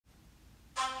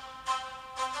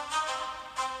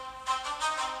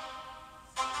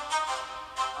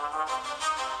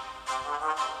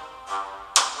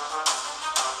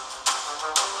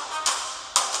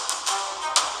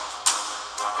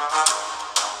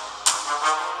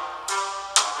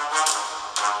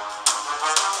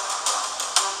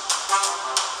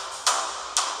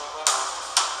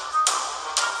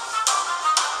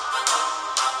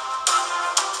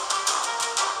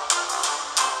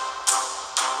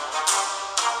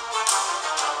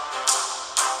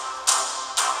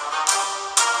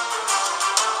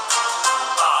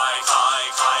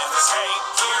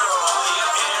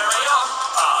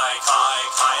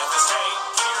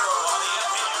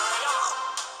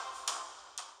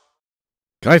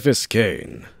Ciaphas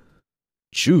Cain,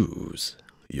 Choose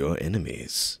Your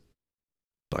Enemies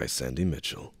by Sandy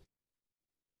Mitchell.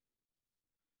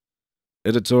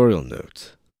 Editorial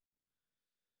note.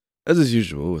 As is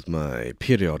usual with my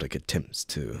periodic attempts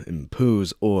to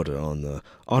impose order on the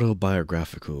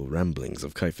autobiographical ramblings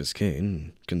of Ciaphas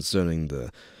Cain concerning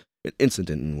an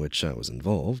incident in which I was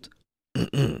involved,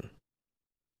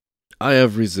 I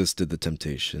have resisted the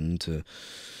temptation to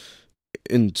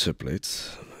interpolate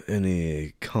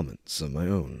any comments of my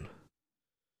own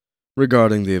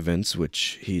regarding the events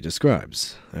which he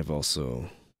describes. I have also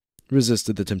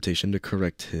resisted the temptation to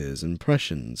correct his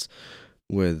impressions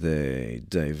where they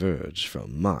diverge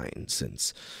from mine,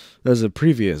 since, as in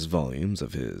previous volumes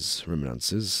of his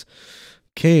romances,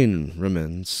 Cain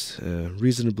remains a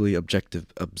reasonably objective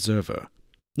observer,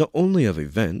 not only of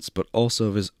events, but also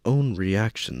of his own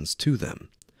reactions to them,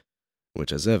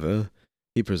 which, as ever,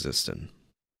 he persists in,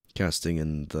 casting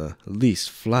in the least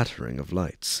flattering of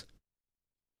lights.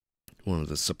 One of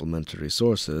the supplementary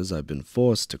sources I've been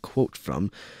forced to quote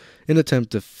from, in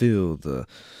attempt to fill the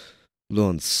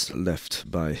lance left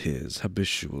by his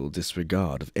habitual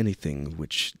disregard of anything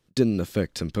which didn't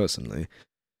affect him personally,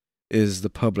 is the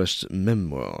published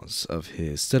memoirs of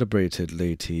his celebrated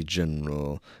Lady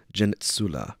General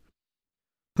Genetsula,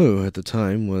 who at the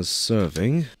time was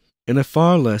serving in a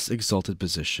far less exalted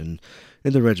position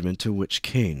in the regiment to which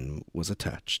Cain was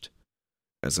attached.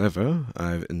 As ever,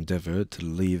 I've endeavored to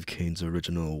leave Cain's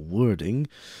original wording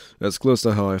as close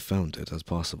to how I found it as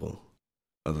possible,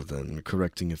 other than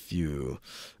correcting a few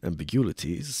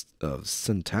ambiguities of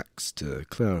syntax to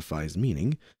clarify his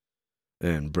meaning,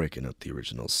 and breaking up the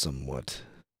original somewhat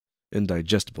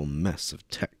indigestible mess of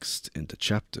text into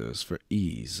chapters for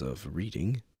ease of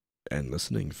reading and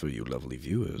listening for you lovely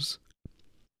viewers.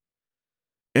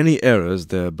 Any errors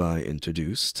thereby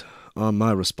introduced are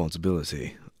my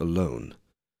responsibility alone,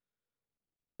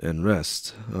 and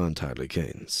rest are entirely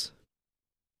Cain's.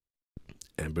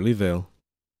 Amberley Vale,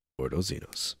 Fortis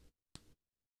Unom.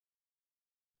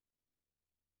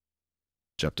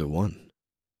 Chapter 1.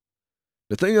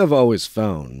 The thing I've always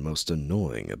found most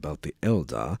annoying about the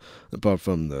Eldar, apart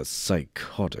from the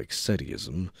psychotic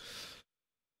sadism,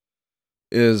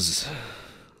 is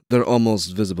their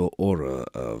almost visible aura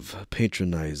of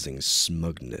patronizing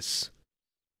smugness.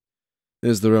 It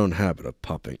is their own habit of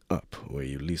popping up where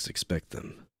you least expect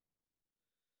them,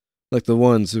 like the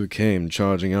ones who came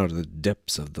charging out of the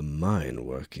depths of the mine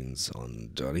workings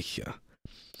on Daricha,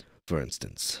 for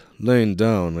instance, laying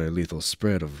down a lethal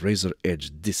spread of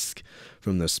razor-edged disc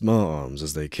from their small arms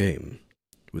as they came.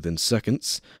 Within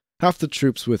seconds, half the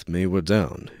troops with me were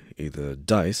down, either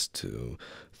diced too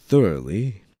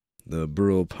thoroughly the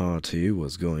brutal party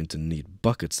was going to need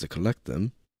buckets to collect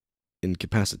them,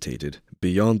 incapacitated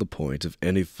beyond the point of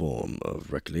any form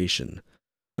of recollection,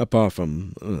 apart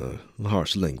from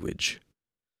harsh language.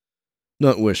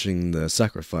 Not wishing the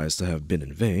sacrifice to have been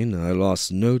in vain, I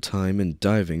lost no time in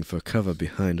diving for cover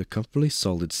behind a comfortably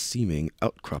solid-seeming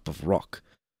outcrop of rock.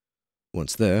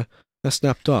 Once there, I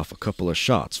snapped off a couple of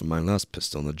shots from my last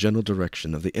pistol in the general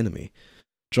direction of the enemy,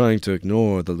 trying to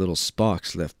ignore the little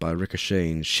sparks left by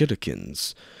ricocheting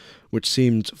shurikens, which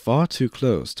seemed far too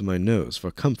close to my nose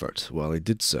for comfort while I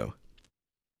did so.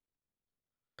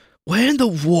 "Where in the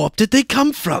warp did they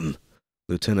come from?"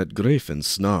 Lieutenant Grafin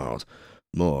snarled,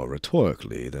 more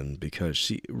rhetorically than because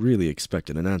she really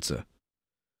expected an answer.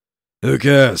 "Who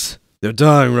cares? They're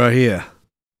dying right here."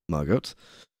 Margot,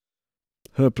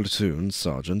 her platoon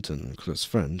sergeant and close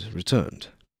friend, returned,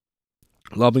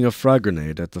 lobbing a frag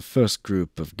grenade at the first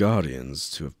group of guardians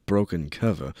to have broken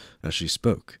cover as she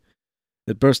spoke.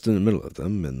 It burst in the middle of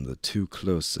them, and the two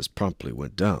closest promptly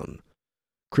went down,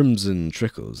 crimson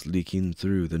trickles leaking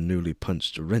through the newly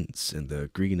punched rents in their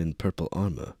green and purple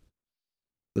armor.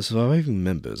 The surviving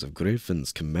members of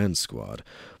Grafin's command squad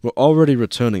were already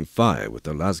returning fire with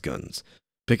their lasguns,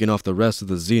 picking off the rest of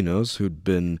the Xenos who'd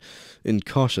been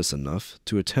incautious enough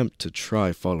to attempt to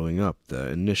try following up their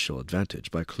initial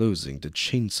advantage by closing to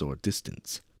chainsaw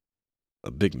distance.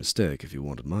 A big mistake, if you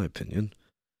wanted my opinion,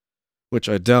 which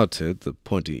I doubted the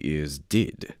pointy ears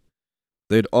did.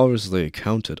 They'd obviously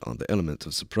counted on the element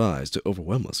of surprise to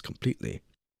overwhelm us completely,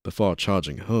 before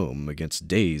charging home against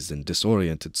dazed and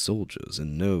disoriented soldiers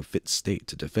in no fit state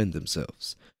to defend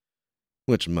themselves,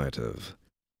 which might have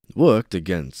worked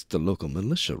against the local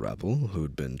militia rabble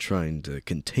who'd been trying to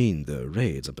contain their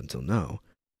raids up until now.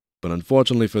 But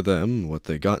unfortunately for them, what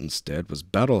they got instead was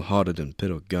battle-hardened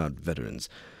Imperial Guard veterans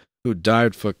who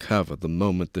dived for cover the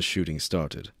moment the shooting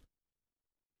started,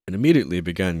 and immediately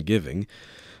began giving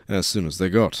as soon as they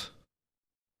got.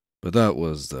 But that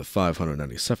was the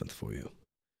 597th for you.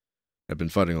 I'd been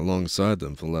fighting alongside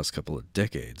them for the last couple of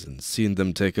decades and seen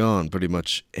them take on pretty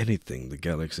much anything the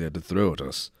galaxy had to throw at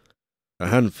us. A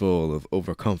handful of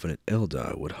overconfident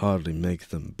Eldar would hardly make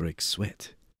them break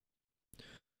sweat.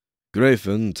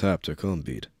 Grayfen tapped her comm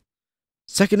bead.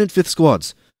 "2nd and 5th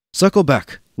squads, circle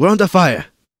back. We're under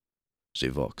fire," she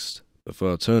voxed,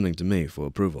 before turning to me for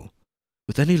approval.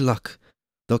 "With any luck,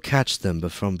 they'll catch them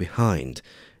from behind,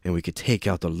 and we could take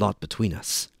out the lot between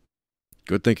us."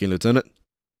 "Good thinking, Lieutenant,"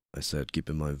 I said,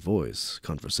 keeping my voice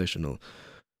conversational,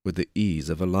 with the ease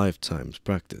of a lifetime's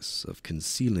practice of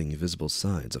concealing visible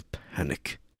signs of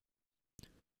panic.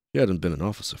 She hadn't been an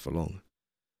officer for long,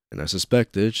 and I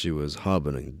suspected she was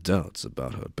harboring doubts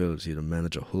about her ability to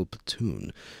manage a whole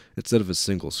platoon instead of a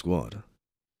single squad.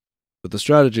 But the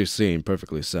strategy seemed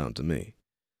perfectly sound to me,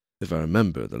 if I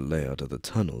remember the layout of the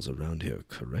tunnels around here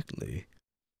correctly.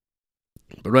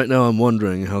 But right now I'm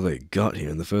wondering how they got here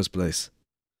in the first place.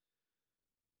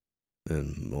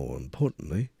 And more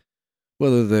importantly,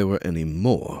 whether there were any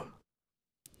more,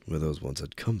 where those ones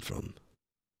had come from.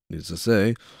 Needless to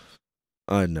say,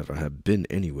 I never had been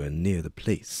anywhere near the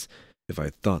place if I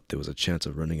thought there was a chance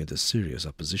of running into serious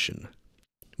opposition,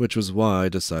 which was why I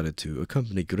decided to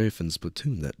accompany Grayfen's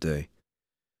platoon that day.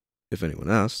 If anyone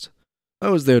asked, I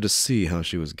was there to see how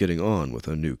she was getting on with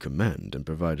her new command and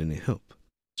provide any help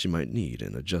she might need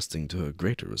in adjusting to her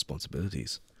greater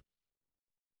responsibilities.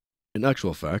 In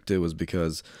actual fact, it was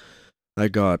because I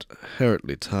got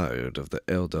heartily tired of the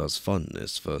Eldar's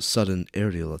fondness for sudden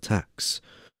aerial attacks,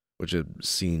 which had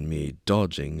seen me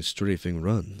dodging strafing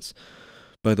runs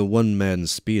by the one-man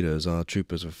speeders our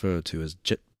troopers referred to as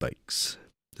jet bikes,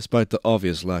 despite the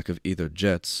obvious lack of either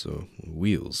jets or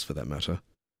wheels for that matter.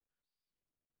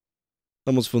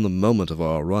 Almost from the moment of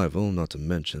our arrival, not to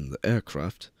mention the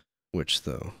aircraft, which,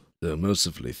 though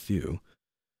mercifully few,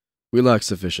 we lacked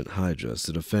sufficient hydras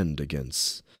to defend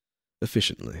against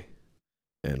efficiently,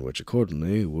 and which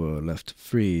accordingly were left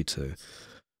free to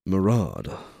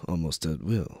maraud almost at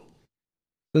will.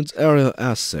 Since aerial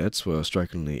assets were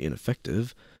strikingly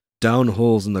ineffective, down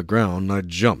holes in the ground, I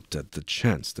jumped at the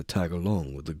chance to tag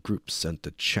along with the group sent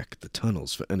to check the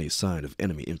tunnels for any sign of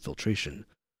enemy infiltration,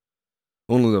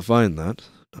 only to find that,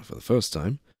 not for the first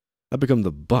time, I'd become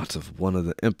the butt of one of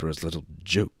the Emperor's little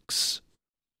jokes.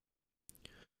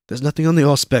 "There's nothing on the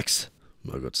auspex,"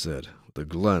 Margot said, with a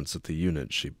glance at the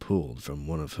unit she pulled from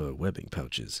one of her webbing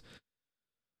pouches.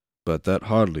 But that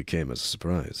hardly came as a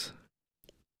surprise.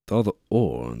 With all the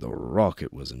ore and the rock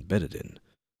it was embedded in,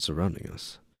 surrounding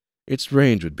us, its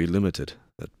range would be limited,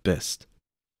 at best.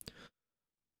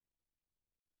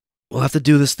 "We'll have to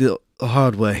do this the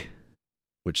hard way,"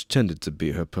 which tended to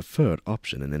be her preferred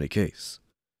option in any case.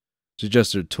 She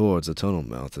gestured towards the tunnel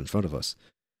mouth in front of us.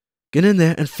 "Get in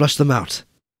there and flush them out."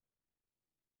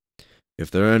 "If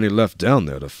there are any left down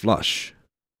there to flush,"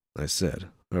 I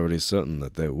said, already certain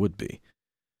that there would be.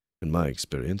 In my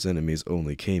experience, enemies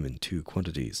only came in two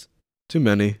quantities. Too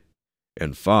many,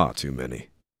 and far too many.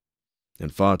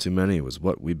 And far too many was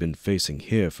what we'd been facing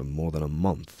here for more than a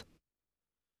month.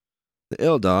 The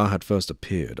Eldar had first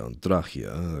appeared on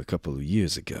Drachia a couple of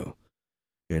years ago,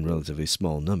 in relatively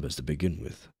small numbers to begin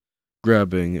with,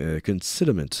 grabbing a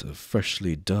consignment of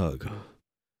freshly dug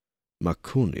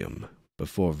maconium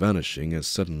before vanishing as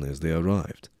suddenly as they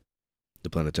arrived. The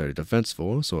Planetary Defense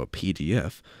Force, or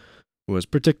PDF, was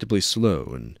predictably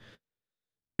slow and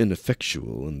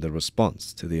ineffectual in their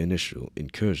response to the initial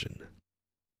incursion,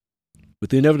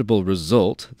 with the inevitable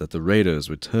result that the raiders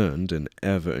returned in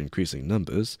ever-increasing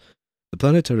numbers. The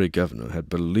planetary governor had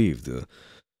believed the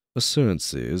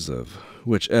assurances of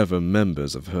whichever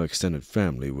members of her extended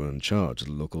family were in charge of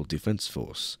the local defense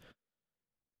force,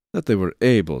 that they were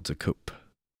able to cope,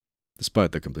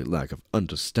 despite their complete lack of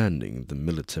understanding of the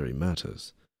military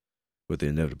matters, with the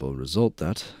inevitable result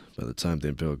that, by the time the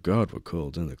Imperial Guard were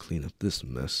called in to clean up this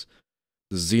mess,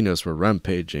 the Xenos were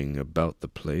rampaging about the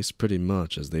place pretty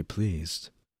much as they pleased,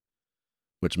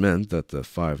 which meant that the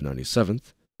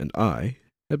 597th and I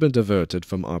had been diverted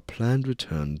from our planned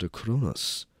return to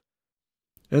Kronos,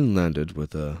 and landed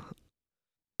with the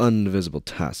invisible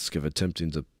task of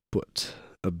attempting to put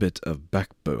a bit of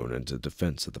backbone into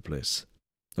defense of the place.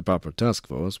 A proper task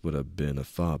force would have been a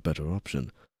far better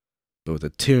option, but with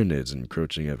the Tyranids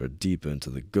encroaching ever deeper into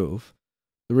the Gulf,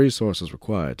 the resources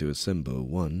required to assemble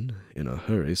one in a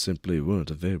hurry simply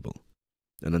weren't available,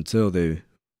 and until they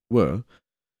were,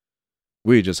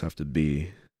 we just have to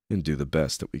be and do the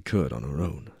best that we could on our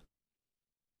own.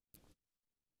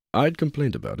 I'd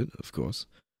complained about it, of course,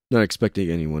 not expecting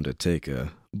anyone to take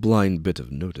a blind bit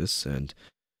of notice, and,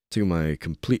 to my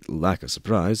complete lack of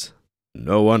surprise,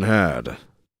 no one had.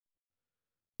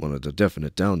 One of the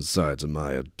definite downsides of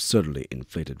my absurdly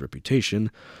inflated reputation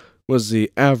was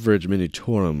the average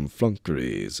Minitorum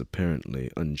flunkery's apparently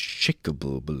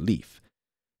unshakable belief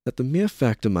that the mere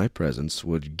fact of my presence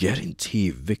would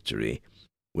guarantee victory,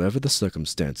 wherever the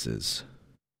circumstances.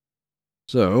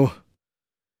 So,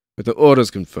 with the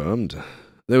orders confirmed,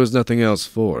 there was nothing else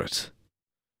for it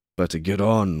but to get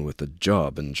on with the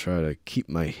job and try to keep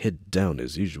my head down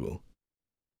as usual.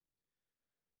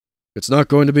 "It's not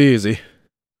going to be easy,"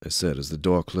 I said as the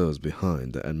door closed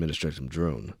behind the administrative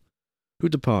drone, who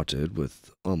departed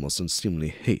with almost unseemly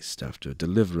haste after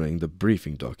delivering the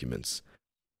briefing documents,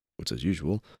 which, as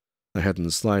usual, I hadn't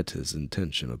the slightest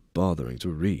intention of bothering to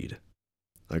read.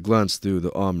 I glanced through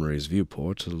the armory's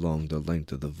viewport along the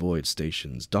length of the Void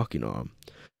Station's docking arm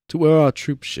to where our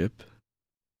troop ship,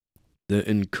 the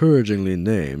encouragingly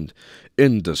named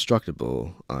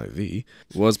Indestructible IV,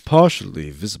 was partially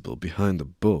visible behind the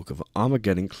bulk of an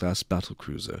Armageddon-class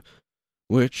battlecruiser,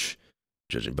 which,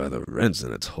 judging by the rents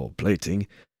in its hull plating,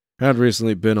 had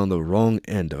recently been on the wrong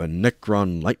end of a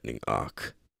Necron lightning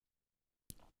arc.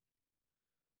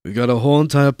 "We've got a whole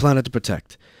entire planet to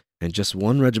protect, and just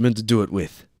one regiment to do it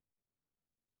with.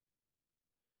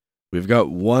 We've got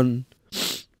an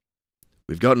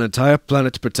entire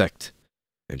planet to protect,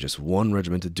 and just one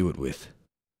regiment to do it with."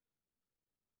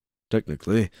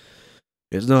 Technically,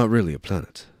 it's not really a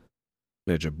planet,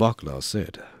 Major Bocklaw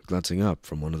said, glancing up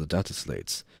from one of the data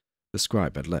slates the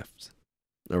scribe had left,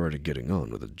 already getting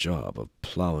on with the job of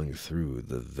plowing through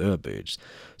the verbiage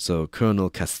so Colonel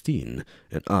Castine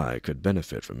and I could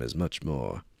benefit from his much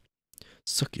more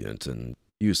succulent and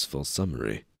useful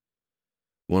summary.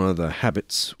 One of the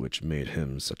habits which made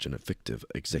him such an effective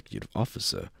executive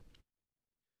officer.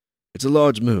 "It's a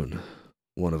large moon,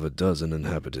 one of a dozen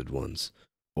inhabited ones,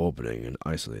 orbiting an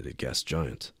isolated gas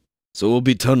giant. So we'll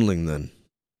be tunneling then,"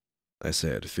 I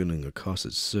said, feeling a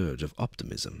cautious surge of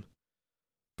optimism.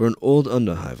 For an old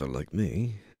underhiver like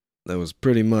me, that was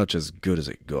pretty much as good as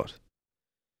it got.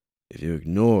 If you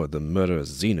ignored the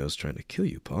murderous Xenos trying to kill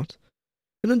you part,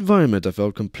 an environment I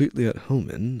felt completely at home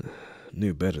in,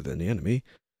 knew better than the enemy,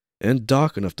 and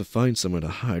dark enough to find somewhere to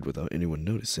hide without anyone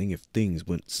noticing if things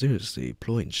went seriously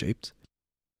ploy-shaped.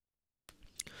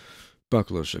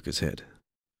 Buckler shook his head.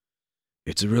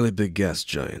 "It's a really big gas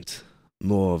giant.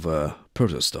 More of a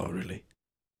protostar, really."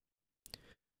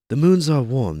 "The moons are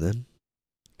warm, then?"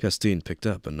 Castine picked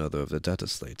up another of the data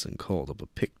slates and called up a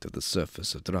pic of the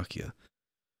surface of Drachia.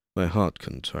 My heart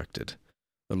contracted,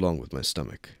 along with my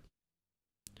stomach.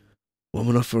 "Warm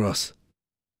enough for us,"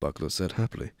 Buckler said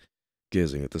happily,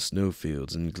 gazing at the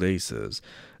snowfields and glaciers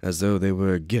as though they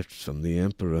were a gift from the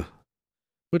Emperor,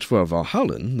 which for a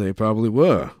Valhallan they probably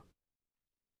were.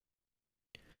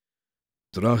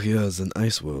 "Drachia is an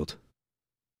ice world."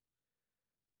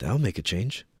 "That'll make a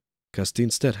change," Castine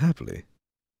said happily.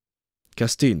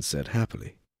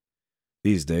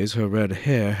 These days her red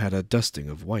hair had a dusting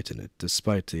of white in it,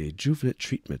 despite a juvenile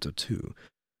treatment or two,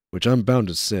 which I'm bound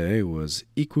to say was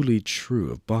equally true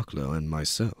of Buckler and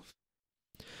myself,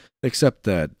 except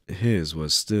that his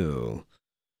was still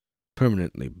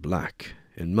permanently black,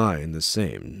 and mine the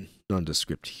same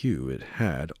nondescript hue it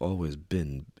had always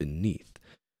been beneath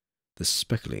the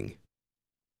speckling.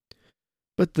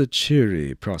 But the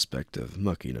cheery prospect of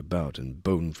mucking about in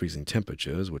bone-freezing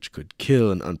temperatures which could kill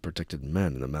an unprotected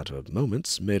man in a matter of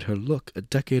moments made her look a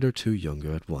decade or two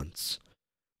younger at once.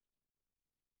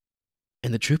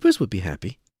 "And the troopers would be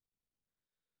happy."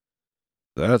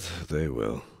 "That they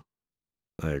will,"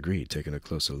 I agreed, taking a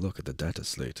closer look at the data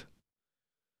slate.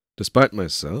 Despite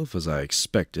myself, as I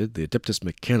expected, the Adeptus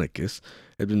Mechanicus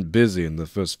had been busy in the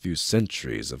first few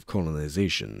centuries of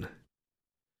colonization,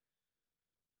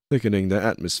 thickening the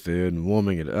atmosphere and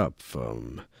warming it up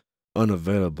from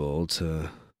unavailable to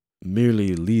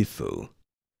merely lethal,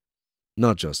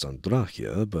 not just on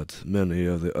Drachia, but many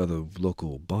of the other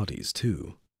local bodies,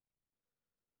 too.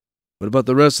 "What about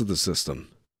the rest of the system?"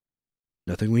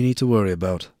 "Nothing we need to worry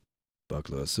about,"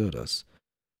 Buckler assured us.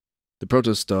 "The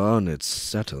protostar and its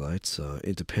satellites are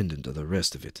independent of the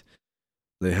rest of it.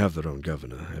 They have their own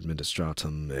governor,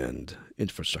 administratum, and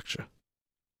infrastructure."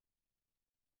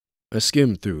 I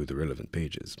skimmed through the relevant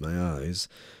pages, my eyes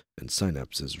and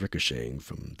synapses ricocheting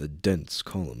from the dense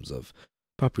columns of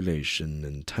population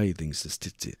and tithing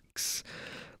statistics,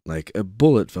 like a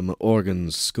bullet from an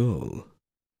organ's skull,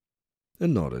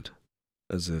 and nodded,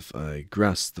 as if I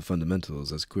grasped the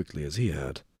fundamentals as quickly as he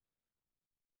had.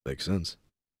 "Makes sense,"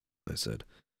 I said.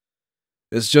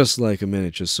 "It's just like a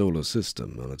miniature solar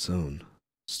system on its own,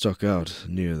 stuck out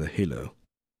near the halo.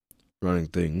 Running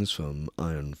things from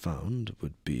Iron Found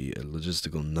would be a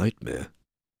logistical nightmare."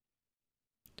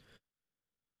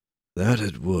 That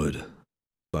it would,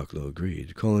 Bucklow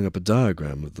agreed, calling up a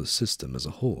diagram of the system as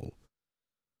a whole.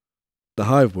 The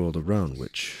hive world around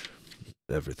which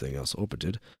everything else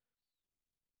orbited,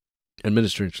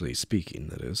 administratively speaking,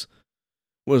 that is,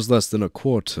 was less than a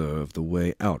quarter of the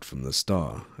way out from the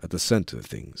star, at the center of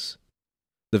things.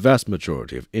 The vast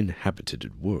majority of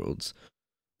inhabited worlds,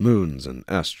 moons and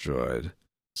asteroids,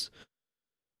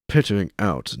 petering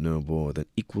out no more than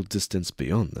equal distance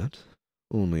beyond that.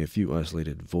 Only a few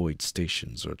isolated void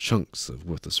stations or chunks of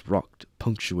worthless rock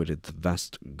punctuated the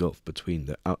vast gulf between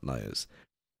the outliers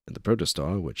and the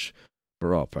protostar, which,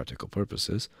 for all practical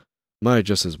purposes, might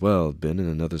just as well have been in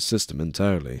another system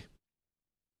entirely.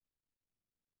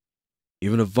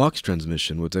 Even a Vox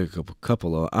transmission would take a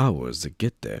couple of hours to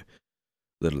get there,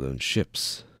 let alone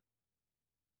ships.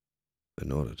 I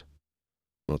nodded.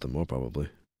 Nothing more, probably,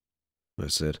 I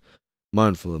said,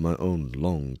 mindful of my own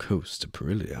long coast to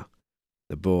Perilia,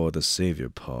 that bore the savior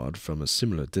pod from a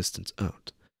similar distance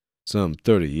out, some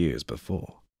 30 years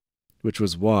before, which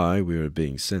was why we were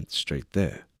being sent straight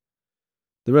there.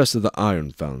 The rest of the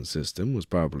Ironfound system was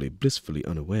probably blissfully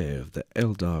unaware of the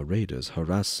Eldar raiders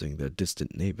harassing their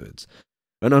distant neighbors,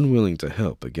 and unwilling to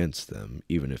help against them,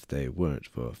 even if they weren't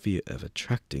for fear of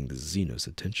attracting the Xenos'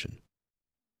 attention.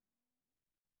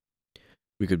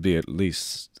 We could be at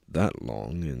least that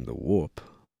long in the warp.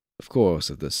 Of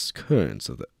course, if the currents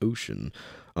of the ocean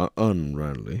are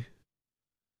unrightly.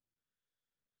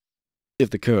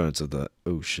 If the currents of the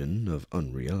ocean of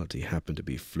unreality happen to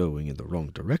be flowing in the wrong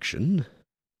direction.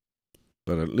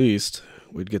 But at least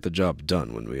we'd get the job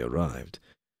done when we arrived,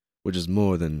 which is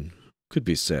more than could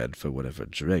be said for whatever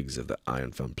dregs of the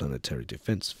Ironfound Planetary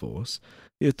Defense Force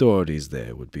the authorities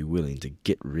there would be willing to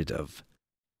get rid of.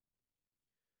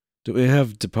 Do we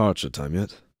have departure time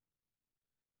yet?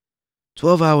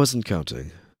 12 hours and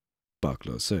counting,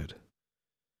 Bucklow said.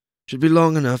 Should be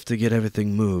long enough to get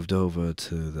everything moved over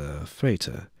to the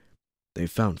freighter they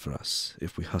found for us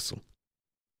if we hustle.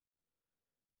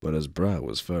 But his brow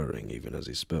was furrowing even as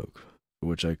he spoke, for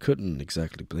which I couldn't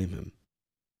exactly blame him.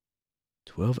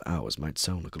 12 hours might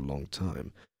sound like a long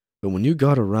time, but when you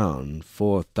got around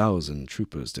 4,000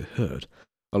 troopers to herd,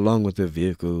 along with their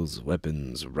vehicles,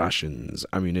 weapons, rations,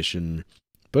 ammunition,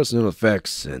 personal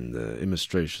effects, and the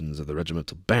illustrations of the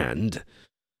regimental band,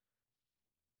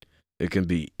 it can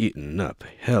be eaten up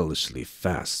hellishly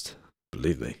fast,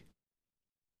 believe me.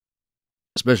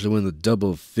 Especially when the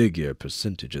double-figure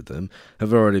percentage of them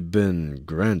have already been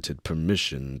granted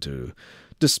permission to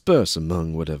disperse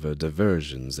among whatever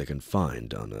diversions they can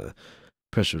find on a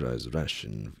pressurized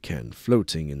ration can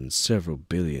floating in several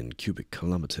billion cubic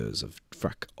kilometers of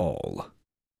frack all.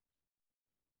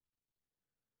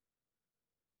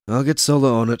 I'll get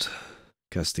Sola on it,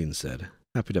 Castine said,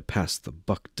 happy to pass the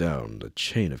buck down the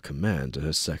chain of command to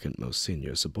her second most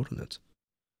senior subordinate.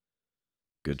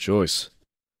 Good choice,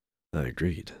 I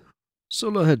agreed.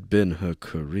 Sola had been her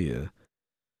career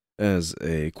as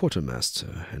a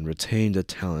quartermaster and retained a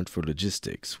talent for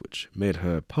logistics which made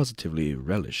her positively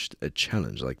relish a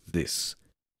challenge like this.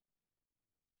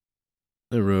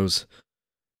 I rose,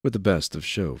 with the best of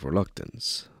show of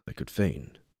reluctance I could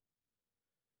feign.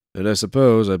 And I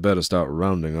suppose I'd better start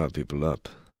rounding our people up.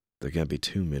 There can't be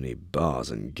too many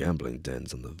bars and gambling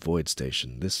dens on the Void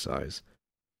Station this size.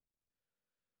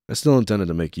 I still intended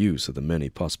to make use of the many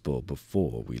possible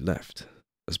before we left,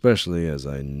 especially as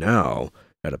I now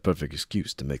had a perfect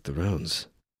excuse to make the rounds.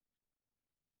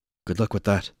 Good luck with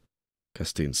that,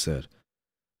 Castine said.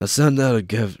 I'll send out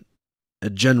a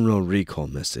general recall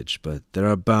message, but there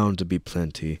are bound to be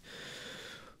plenty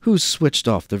who switched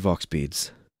off their Vox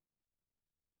beads.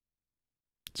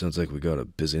 Sounds like we got a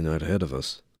busy night ahead of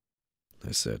us,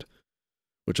 I said,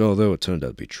 which, although it turned out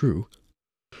to be true,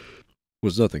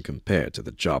 was nothing compared to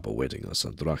the job awaiting us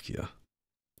on Drachia,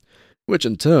 which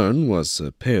in turn was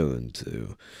pale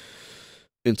into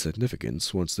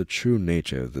insignificance once the true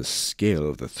nature of the scale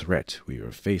of the threat we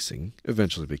were facing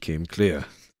eventually became clear.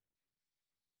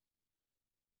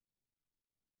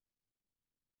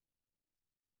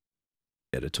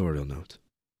 Editorial note.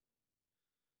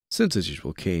 Since as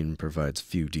usual Cain provides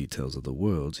few details of the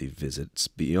worlds he visits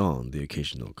beyond the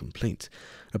occasional complaint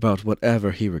about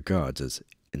whatever he regards as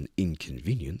an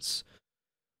inconvenience,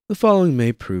 the following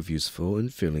may prove useful in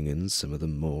filling in some of the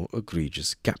more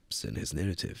egregious gaps in his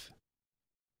narrative.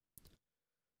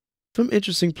 From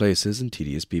Interesting Places and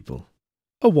Tedious People,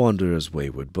 A Wanderer's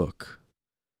Wayward Book.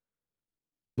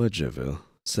 Majerville,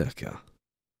 circa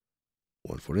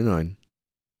 149,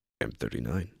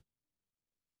 M39.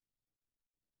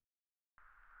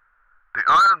 The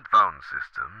Ironfound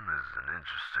system is an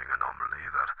interesting anomaly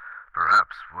that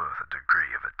perhaps worth a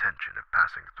degree of attention if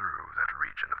passing through that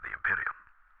region of the Imperium,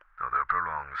 although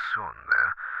prolonged sojourn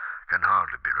there can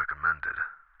hardly be recommended.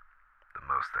 The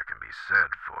most that can be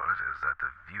said for it is that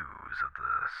the views of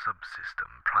the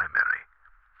subsystem primary,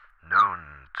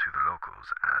 known to the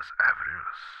locals as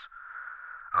Avernus,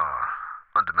 are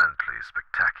fundamentally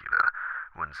spectacular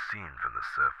when seen from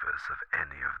the surface of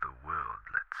any of the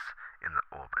worldlets in the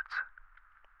orbit,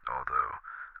 although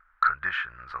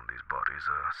conditions on these bodies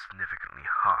are significantly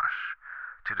harsh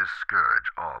to discourage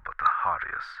all but the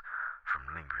hardiest from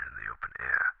lingering in the open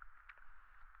air.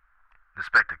 The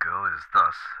spectacle is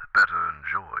thus better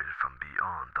enjoyed from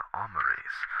beyond the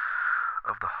armories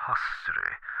of the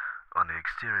hostelry on the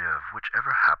exterior of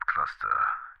whichever hap cluster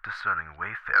discerning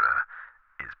wayfarer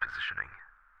is positioning,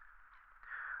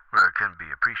 where it can be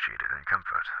appreciated in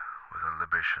comfort with a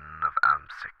libation of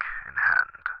Amsic in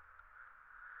hand.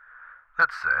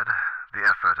 That said, the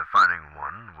effort of finding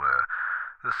one where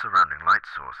the surrounding light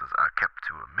sources are kept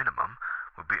to a minimum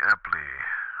will be amply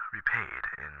repaid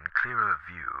in clearer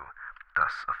view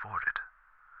thus afforded.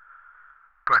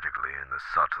 Practically in the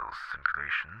subtle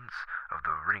scintillations of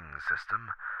the ring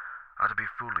system are to be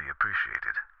fully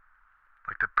appreciated.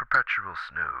 Like the perpetual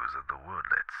snows of the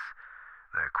worldlets,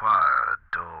 they acquire a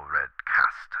dull red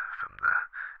cast from the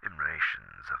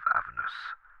emanations of Avernus,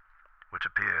 which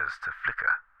appears to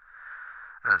flicker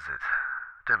as it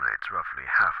dominates roughly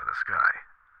half of the sky,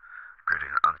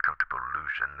 creating an uncomfortable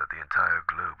illusion that the entire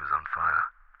globe is on fire.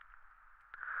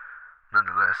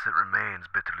 Nonetheless, it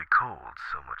remains bitterly cold,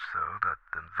 so much so that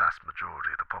the vast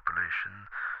majority of the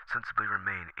population sensibly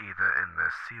remain either in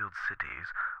their sealed cities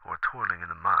or toiling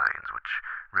in the mines which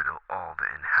riddle all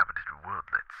the inhabited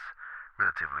worldlets,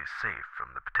 relatively safe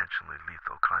from the potentially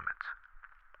lethal climate.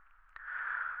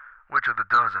 Which of the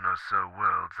dozen or so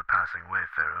worlds the passing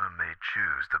wayfarer may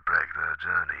choose to break their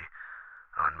journey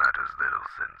on matters little,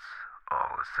 since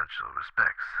all essential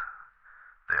respects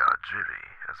they are dreary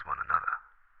as one another.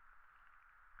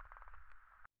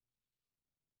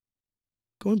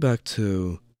 Going back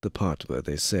to the part where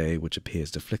they say which appears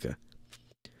to flicker.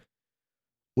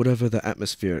 Whatever the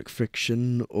atmospheric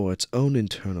friction or its own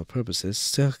internal purposes,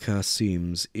 Ciaphas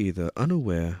seems either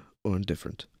unaware or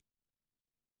indifferent.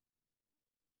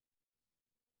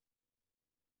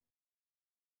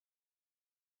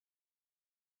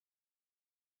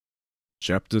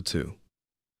 Chapter 2.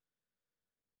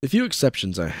 The few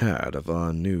exceptions I had of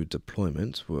our new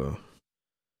deployment were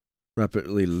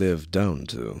rapidly lived down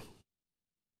to.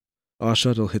 Our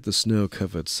shuttle hit the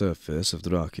snow-covered surface of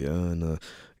Drakia in a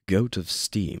gout of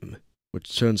steam,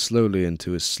 which turned slowly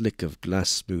into a slick of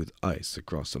glass-smooth ice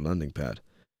across the landing pad,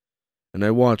 and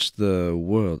I watched the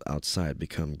world outside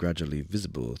become gradually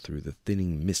visible through the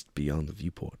thinning mist beyond the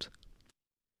viewport.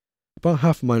 About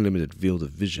half my limited field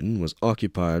of vision was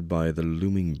occupied by the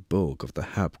looming bulk of the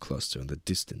Hab cluster in the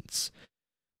distance,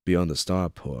 beyond the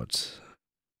starport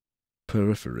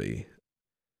periphery,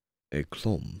 a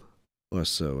clomb or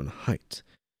so in height,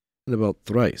 and about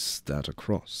thrice that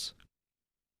across.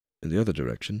 In the other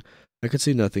direction, I could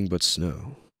see nothing but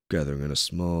snow, gathering in a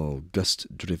small,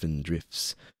 gust-driven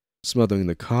drifts, smothering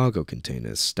the cargo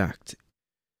containers stacked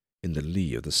in the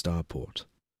lee of the starport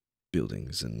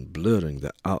buildings and blurring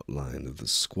the outline of the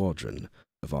squadron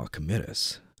of our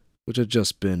chimeras, which had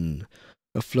just been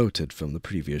afloated from the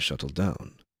previous shuttle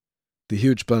down. The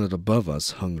huge planet above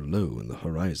us hung low in the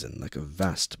horizon like a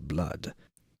vast blood.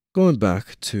 Going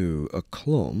back to a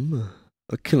clomb,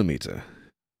 a kilometer,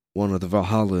 one of the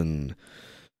Valhallan,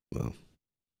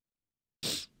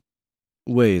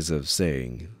 ways of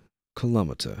saying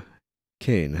kilometer,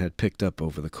 Cain had picked up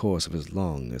over the course of his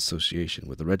long association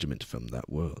with the regiment from that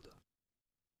world.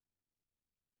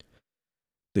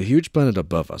 The huge planet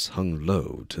above us hung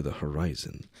low to the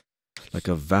horizon, like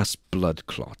a vast blood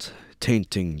clot,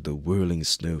 tainting the whirling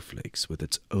snowflakes with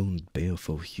its own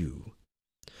baleful hue,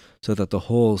 so that the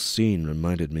whole scene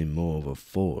reminded me more of a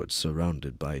forge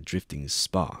surrounded by drifting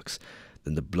sparks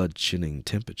than the blood-chilling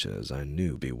temperatures I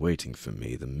knew be waiting for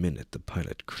me the minute the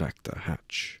pilot cracked the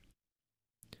hatch.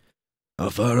 "I'll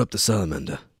fire up the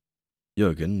salamander."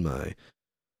 Jurgen, my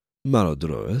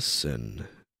malodorous and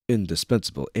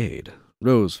indispensable aide,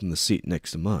 rose from the seat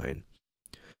next to mine,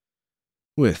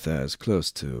 with as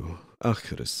close to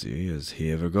accuracy as he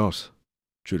ever got.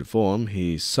 True to form,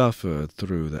 he suffered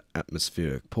through the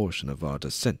atmospheric portion of our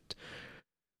descent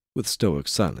with stoic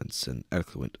silence and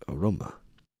eloquent aroma,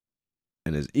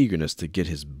 and his eagerness to get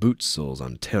his boot soles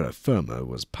on terra firma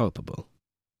was palpable.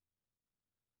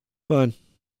 "Fine,"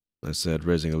 I said,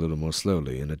 raising a little more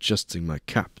slowly and adjusting my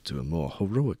cap to a more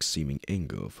heroic-seeming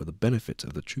angle for the benefit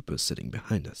of the troopers sitting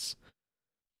behind us.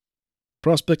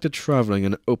 Prospect of traveling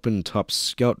in an open-top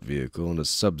scout vehicle in the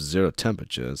sub-zero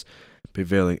temperatures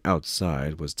prevailing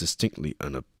outside was distinctly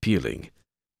unappealing.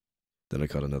 Then I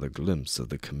caught another glimpse of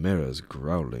the chimeras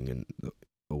growling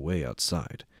away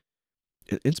outside.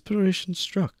 And inspiration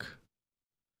struck.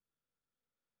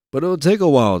 But it'll take a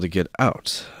while to get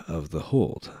out of the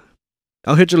hold.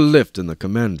 I'll hitch a lift in the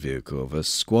command vehicle of a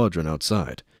squadron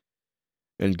outside,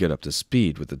 and get up to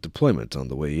speed with the deployment on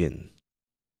the way in.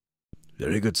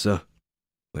 Very good, sir.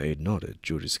 My aide nodded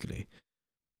judiciously,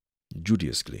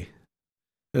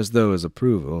 as though his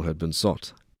approval had been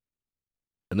sought,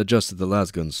 and adjusted the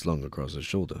lasgun slung across his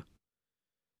shoulder.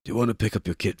 Do you want to pick up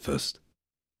your kit first?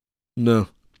 No,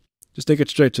 just take it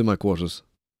straight to my quarters,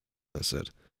 I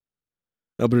said.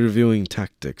 I'll be reviewing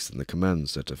tactics in the command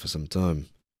center for some time.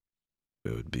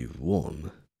 It would be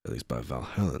warm, at least by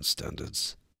Valhallan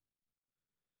standards.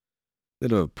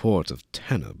 They'd have a pot of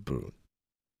Tanner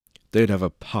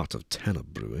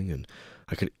brewing. And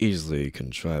I could easily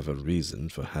contrive a reason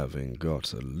for having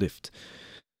got a lift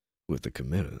with the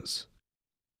chimeras.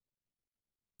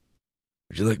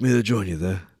 Would you like me to join you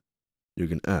there?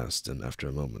 Jürgen asked, and after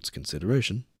a moment's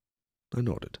consideration, I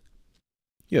nodded.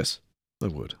 Yes, I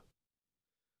would,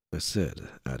 I said,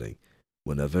 adding,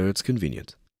 whenever it's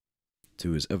convenient,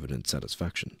 to his evident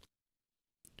satisfaction.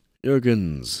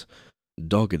 Jürgen's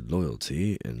dogged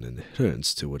loyalty and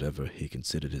adherence to whatever he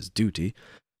considered his duty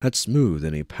had smoothed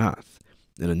any path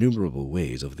in innumerable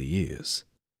ways over the years,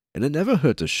 and it never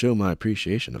hurt to show my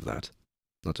appreciation of that,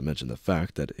 not to mention the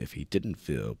fact that if he didn't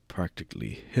feel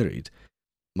practically harried,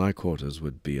 my quarters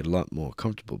would be a lot more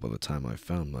comfortable by the time I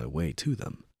found my way to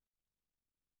them.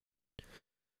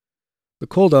 The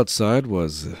cold outside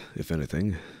was, if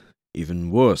anything,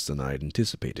 even worse than I had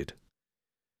anticipated.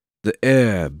 The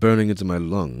air burning into my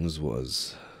lungs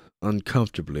was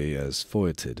uncomfortably as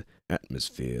foetid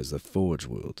atmosphere as the Forge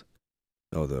world,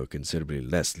 although considerably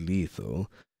less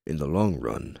lethal in the long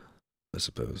run, I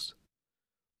suppose.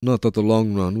 Not that the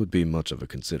long run would be much of a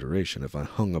consideration if I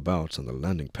hung about on the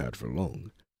landing pad for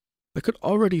long. I could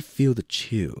already feel the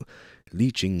chill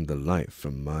leeching the life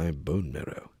from my bone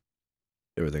marrow.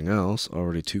 Everything else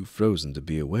already too frozen to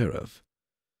be aware of.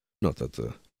 Not that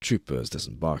the troopers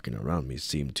disembarking around me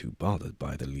seemed too bothered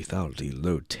by the lethality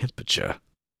low temperature.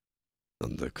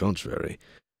 On the contrary,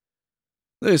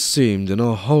 they seemed in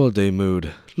a holiday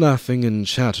mood, laughing and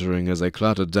chattering as I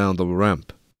clattered down the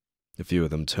ramp, a few of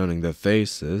them turning their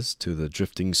faces to the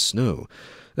drifting snow,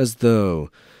 as though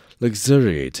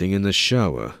luxuriating in the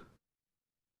shower.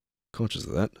 Conscious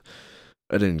of that,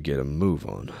 I didn't get a move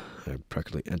on. I'd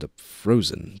practically end up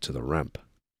frozen to the ramp.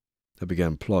 I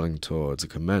began plodding towards a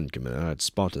command chimera I had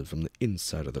spotted from the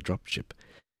inside of the dropship,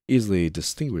 easily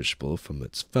distinguishable from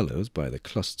its fellows by the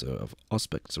cluster of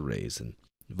auspex arrays and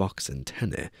vox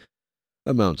antennae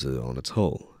mounted on its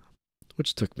hull,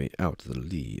 which took me out to the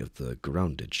lee of the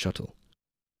grounded shuttle.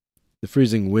 The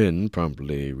freezing wind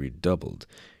promptly redoubled,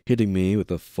 hitting me with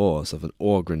the force of an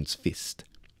Orgren's fist,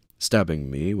 stabbing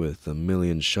me with a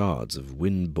million shards of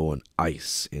wind-borne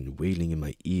ice and wailing in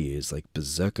my ears like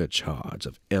berserker charge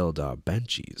of Eldar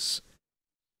banshees.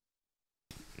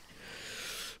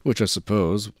 Which I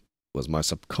suppose was my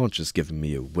subconscious giving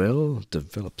me a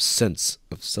well-developed sense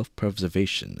of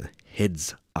self-preservation,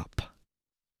 heads up.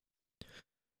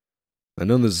 I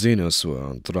know the Xenos were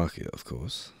on Thracia, of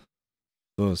course.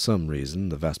 For some reason,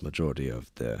 the vast majority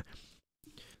of their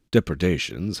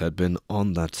depredations had been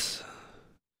on that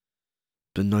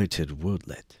benighted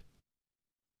worldlet.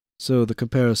 So the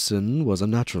comparison was a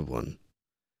natural one,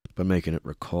 by making it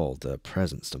recall their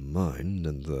presence to mine,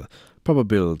 and the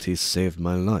probability saved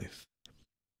my life.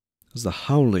 As the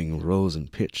howling rose and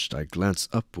pitched, I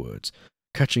glanced upwards,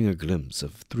 catching a glimpse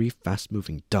of 3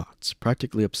 fast-moving dots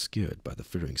practically obscured by the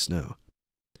fearing snow.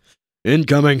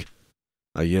 "Incoming!"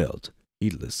 I yelled,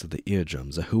 heedless of the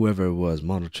eardrums of whoever was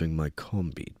monitoring my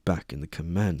comm beat back in the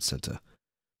command center,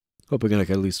 hoping I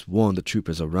could at least warn the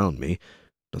troopers around me,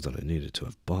 not that I needed to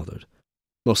have bothered.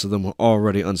 Most of them were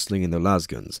already unslinging their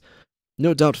lasguns,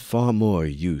 no doubt far more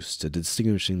used to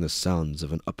distinguishing the sounds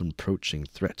of an up-approaching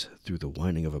threat through the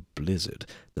whining of a blizzard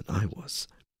than I was.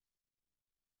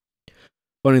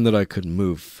 Finding that I could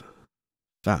move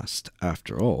fast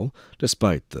after all,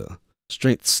 despite the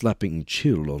strength-slapping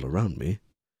chill all around me,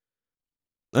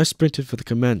 I sprinted for the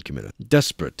command chimera,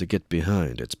 desperate to get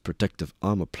behind its protective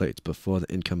armor plates before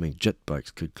the incoming jet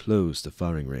bikes could close the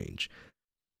firing range.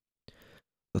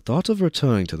 The thought of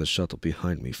returning to the shuttle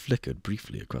behind me flickered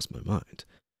briefly across my mind,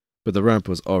 but the ramp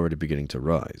was already beginning to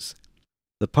rise.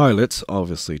 The pilot,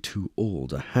 obviously too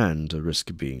old a hand to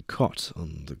risk being caught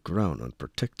on the ground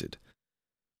unprotected.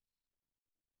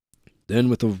 Then,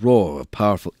 with a roar of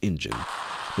powerful engine,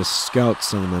 the scout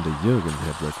Salamander Jurgen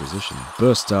had requisitioned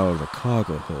burst out of the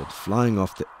cargo hold, flying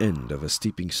off the end of a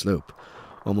steeping slope,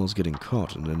 almost getting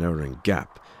caught in a narrowing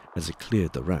gap as it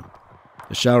cleared the ramp.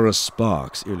 A shower of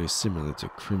sparks, eerily similar to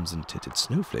crimson-tinted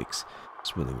snowflakes,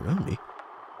 swirling around me,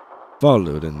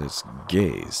 followed and is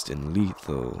gazed in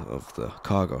lethal of the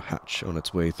cargo hatch on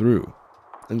its way through,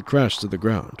 and crashed to the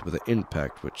ground with an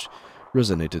impact which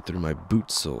resonated through my boot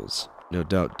soles, no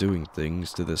doubt doing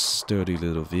things to this sturdy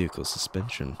little vehicle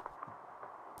suspension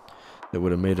that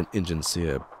would have made an engine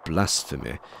seer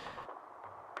blasphemy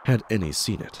had any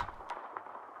seen it.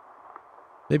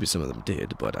 Maybe some of them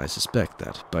did, but I suspect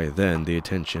that by then the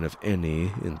attention of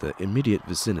any in the immediate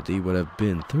vicinity would have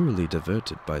been thoroughly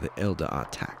diverted by the Elder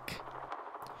attack.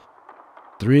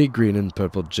 3 green and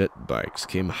purple jet bikes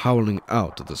came howling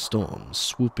out of the storm,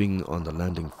 swooping on the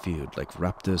landing field like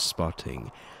raptors spotting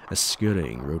a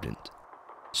scurrying rodent,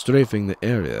 strafing the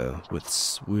area with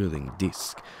swirling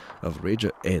disc of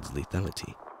Rager-Ed's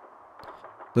lethality.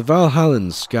 The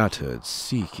Valhallans scattered,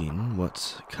 seeking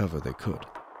what cover they could,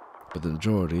 but the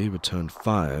majority returned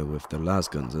fire with their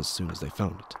lasguns as soon as they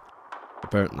found it.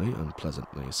 Apparently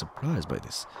unpleasantly surprised by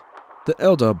this, the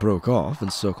Eldar broke off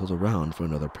and circled around for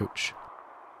another approach.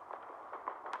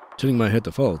 Turning my head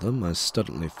to follow them, I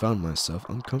suddenly found myself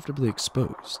uncomfortably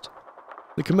exposed.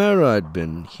 The Chimera I'd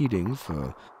been heating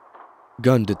for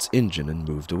gunned its engine and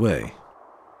moved away,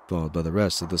 followed by the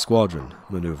rest of the squadron,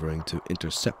 maneuvering to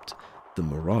intercept the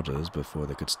marauders before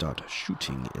they could start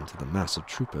shooting into the mass of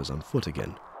troopers on foot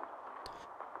again.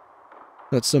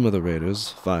 That some of the raiders'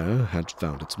 fire had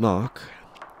found its mark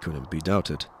couldn't be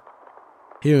doubted.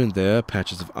 Here and there,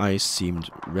 patches of ice seemed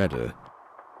redder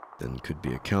than could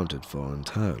be accounted for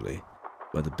entirely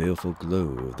by the baleful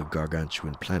glow of the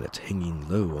gargantuan planet hanging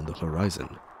low on the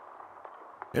horizon.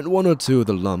 And 1 or 2 of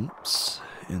the lumps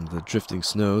in the drifting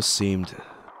snow seemed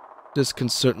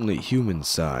disconcertingly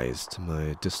human-sized.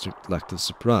 My district lacked a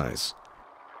surprise.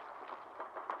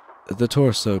 The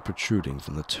torso protruding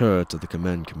from the turret of the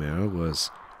command chimera was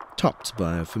topped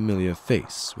by a familiar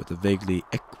face with a vaguely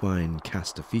equine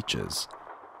cast of features,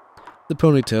 the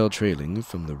ponytail trailing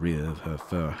from the rear of her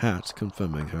fur hat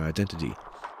confirming her identity,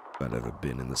 if I'd ever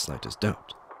been in the slightest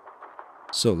doubt.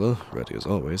 Sola, ready as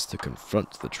always to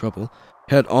confront the trouble,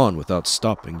 head-on without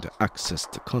stopping to access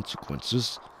the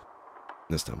consequences.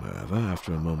 This time, however,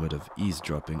 after a moment of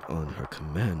eavesdropping on her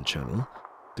command channel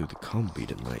through the comm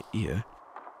bead in my ear,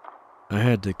 I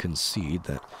had to concede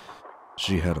that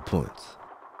she had a point.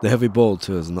 The heavy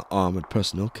bolters and the armored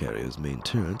personnel carriers' main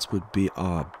turrets would be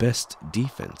our best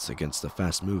defense against the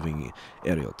fast-moving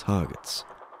aerial targets,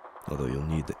 although you'll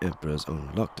need the Emperor's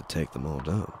own luck to take them all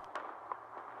down.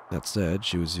 That said,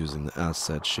 she was using the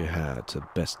assets she had to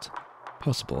best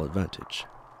possible advantage,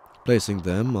 placing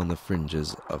them on the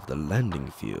fringes of the landing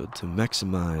field to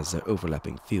maximize their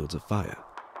overlapping fields of fire,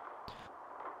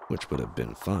 which would have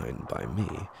been fine by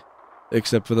me,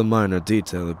 except for the minor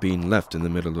detail of being left in the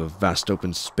middle of a vast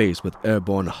open space with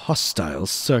airborne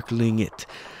hostiles circling it,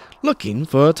 looking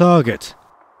for a target,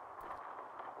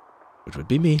 which would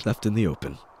be me left in the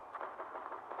open.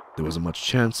 There wasn't much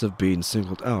chance of being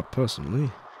singled out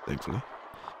personally, thankfully,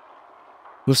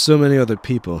 with so many other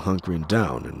people hunkering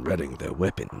down and readying their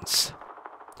weapons.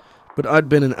 But I'd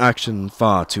been in action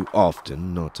far too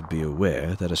often not to be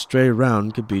aware that a stray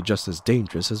round could be just as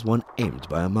dangerous as one aimed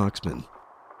by a marksman.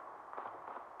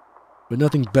 With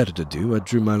nothing better to do, I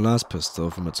drew my last pistol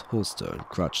from its holster and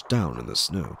crouched down in the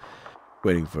snow,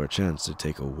 waiting for a chance to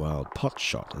take a wild pot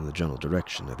shot in the general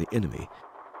direction of the enemy,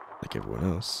 like everyone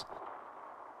else,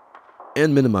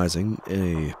 and minimizing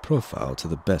a profile to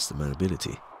the best of my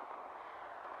ability.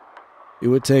 It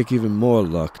would take even more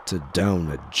luck to down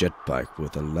a jet bike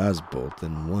with a lasbolt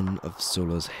than one of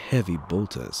Sola's heavy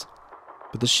bolters,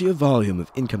 but the sheer volume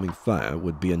of incoming fire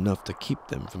would be enough to keep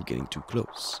them from getting too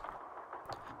close.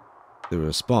 The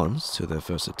response to their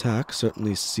first attack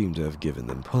certainly seemed to have given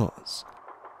them pause,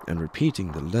 and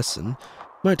repeating the lesson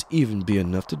might even be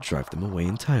enough to drive them away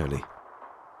entirely.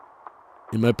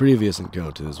 In my previous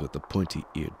encounters with the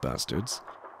pointy-eared bastards,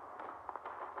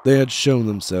 they had shown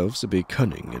themselves to be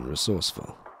cunning and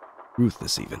resourceful,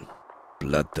 ruthless even,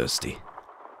 bloodthirsty,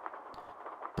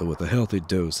 but with a healthy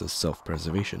dose of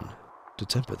self-preservation to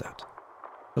temper that.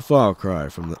 A far cry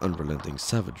from the unrelenting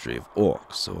savagery of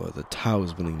orcs or the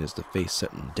Tau's willingness to face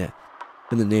certain death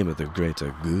in the name of their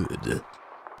greater good.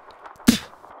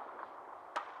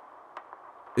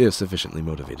 If sufficiently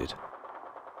motivated,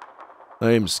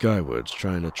 I aimed skywards,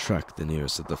 trying to track the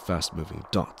nearest of the fast-moving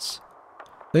dots.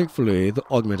 Thankfully, the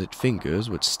augmented fingers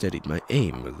which steadied my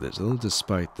aim a little,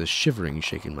 despite the shivering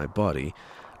shaking my body,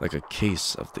 like a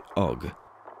case of the Og.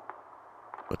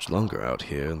 Much longer out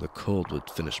here, and the cold would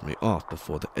finish me off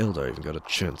before the Eldar even got a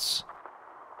chance.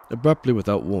 Abruptly,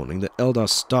 without warning, the Eldar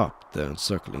stopped their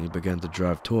encircling and began to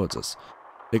drive towards us,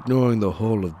 ignoring the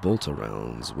whole of bolter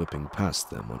rounds whipping past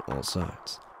them on all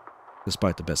sides.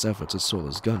 Despite the best efforts of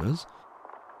Sola's gunners,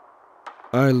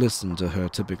 I listened to her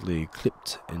typically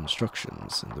clipped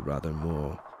instructions and the rather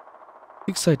more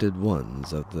excited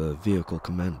ones of the vehicle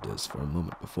commanders for a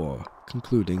moment before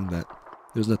concluding that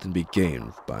there was nothing to be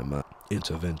gained by my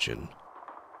intervention.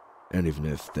 And even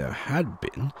if there had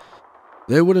been,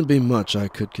 there wouldn't be much I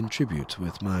could contribute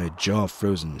with my jaw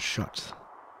frozen shut.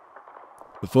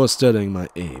 Before studying my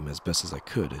aim as best as I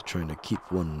could, trying to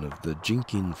keep one of the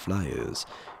jinking flyers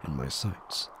in my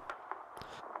sights.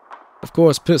 Of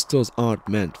course, pistols aren't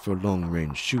meant for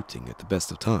long-range shooting at the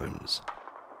best of times,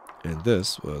 and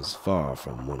this was far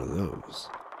from one of those.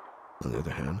 On the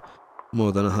other hand,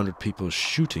 more than 100 people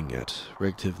shooting at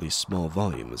relatively small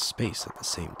volume of space at the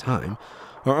same time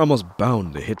are almost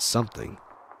bound to hit something,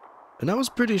 and I was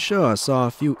pretty sure I saw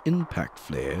a few impact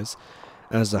flares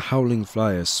as the howling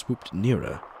flyer swooped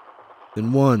nearer.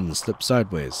 Then one slipped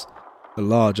sideways, a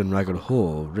large and ragged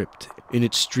hole ripped in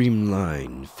its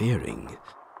streamline fairing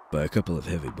by a couple of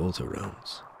heavy bolter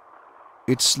rounds.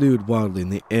 It slewed wildly in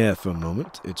the air for a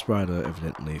moment, its rider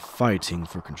evidently fighting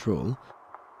for control,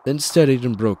 then steadied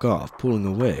and broke off, pulling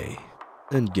away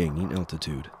and gaining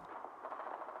altitude.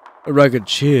 A ragged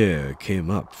cheer came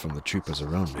up from the troopers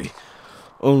around me,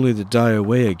 only to die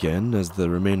away again as the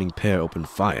remaining pair opened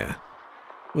fire.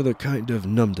 With a kind of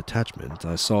numb detachment,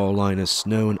 I saw a line of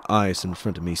snow and ice in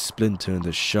front of me splinter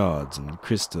into shards and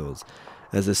crystals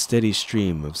as a steady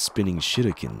stream of spinning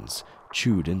shurikens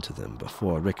chewed into them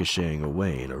before ricocheting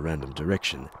away in a random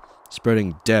direction,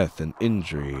 spreading death and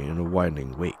injury in a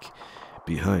widening wake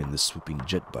behind the swooping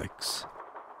jet bikes.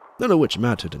 None of which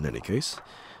mattered in any case,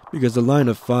 because the line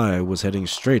of fire was heading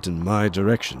straight in my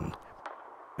direction.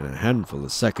 In a handful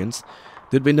of seconds,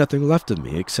 there'd be nothing left of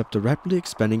me except a rapidly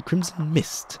expanding crimson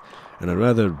mist and a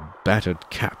rather battered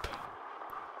cap.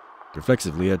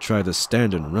 Reflexively, I tried to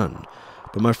stand and run,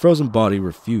 but my frozen body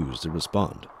refused to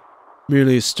respond,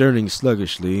 merely stirring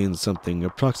sluggishly in something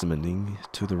approximating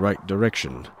to the right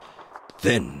direction.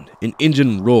 Then an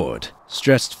engine roared,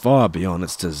 stretched far beyond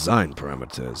its design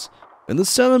parameters, and the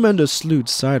salamander slewed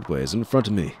sideways in front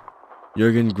of me,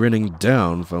 Jurgen grinning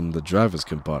down from the driver's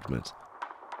compartment.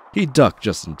 He ducked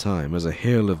just in time as a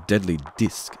hail of deadly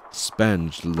disc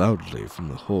spanged loudly from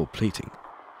the hull plating,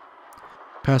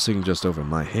 passing just over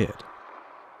my head,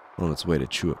 on its way to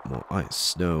chew up more ice,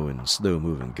 snow, and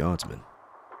slow-moving guardsmen.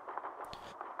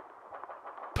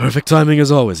 "Perfect timing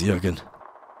as always, Jurgen,"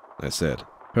 I said,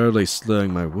 hardly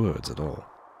slurring my words at all,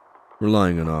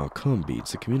 relying on our comm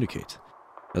beads to communicate,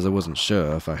 as I wasn't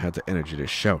sure if I had the energy to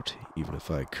shout, even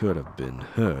if I could have been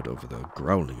heard over the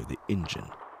growling of the engine.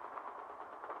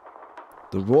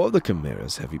 The roar of the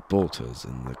Chimera's heavy bolters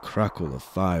and the crackle of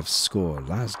 50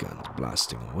 lasguns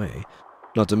blasting away,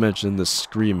 not to mention the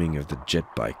screaming of the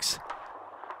jet bikes.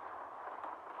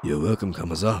 "You're welcome,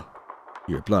 Commissar,"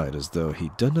 he replied as though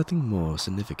he'd done nothing more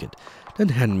significant than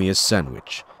hand me a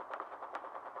sandwich,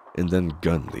 and then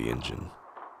gunned the engine,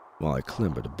 while I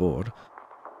clambered aboard,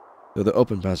 though the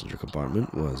open passenger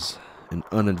compartment was as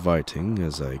uninviting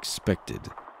as I expected.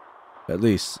 At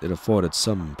least it afforded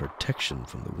some protection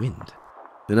from the wind.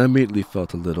 Then I immediately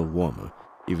felt a little warmer,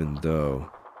 even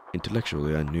though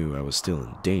intellectually I knew I was still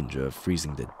in danger of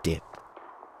freezing to death.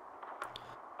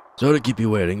 "Sorry to keep you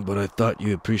waiting, but I thought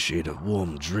you'd appreciate a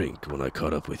warm drink when I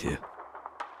caught up with you."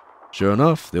 Sure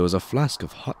enough, there was a flask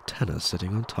of hot Tanner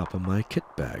sitting on top of my kit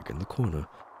bag in the corner,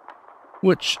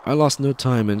 which I lost no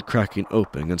time in cracking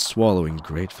open and swallowing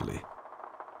gratefully.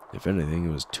 If anything,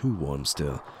 it was too warm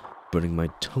still, burning my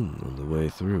tongue on the way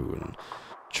through and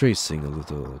tracing a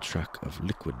little track of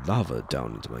liquid lava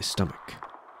down into my stomach.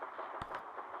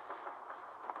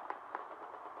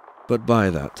 But by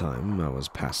that time, I was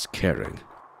past caring.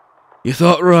 "You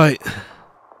thought right,"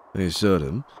 I assured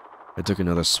him. I took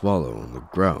another swallow on the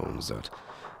grounds that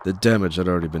the damage had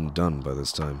already been done by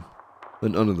this time,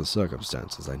 and under the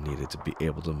circumstances I needed to be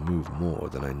able to move more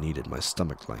than I needed my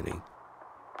stomach lining.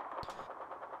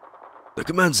 "The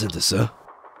command center, sir?"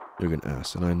 Jurgen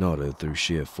asked, and I nodded through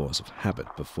sheer force of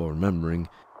habit before remembering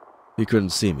he couldn't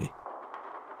see me.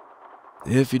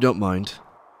 "If you don't mind,"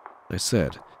 I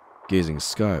said, gazing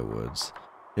skywards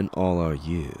in all our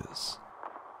years.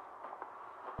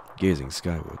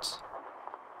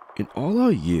 In all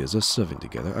our years of serving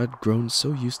together, I'd grown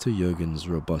so used to Jurgen's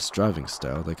robust driving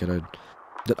style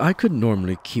that I could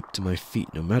normally keep to my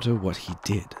feet no matter what he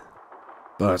did.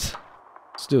 But,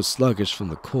 still sluggish from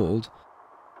the cold,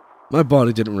 My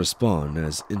body didn't respond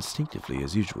as instinctively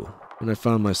as usual, and I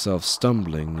found myself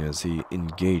stumbling as he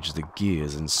engaged the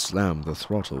gears and slammed the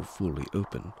throttle fully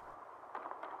open.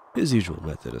 His usual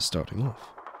method of starting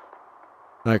off.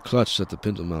 I clutched at the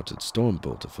pintle-mounted storm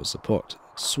bolter for support,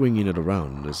 swinging it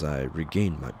around as I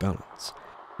regained my balance,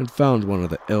 and found one of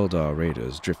the Eldar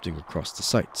raiders drifting across the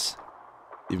sights.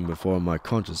 Even before my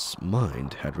conscious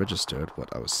mind had registered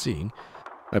what I was seeing,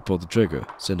 I pulled the trigger,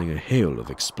 sending a hail of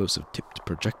explosive-tipped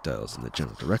projectiles in the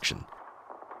general direction.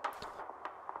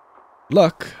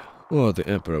 Luck, or the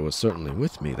Emperor was certainly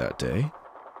with me that day,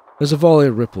 as a volley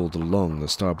rippled along the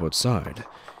starboard side,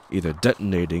 either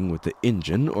detonating with the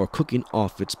engine or cooking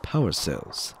off its power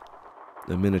cells.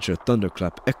 A miniature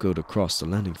thunderclap echoed across the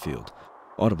landing field,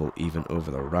 audible even over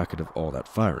the racket of all that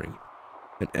firing,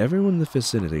 and everyone in the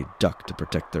vicinity ducked to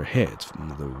protect their heads from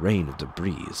the rain of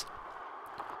debris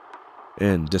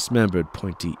and dismembered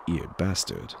pointy-eared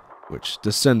bastard, which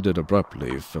descended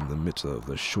abruptly from the middle of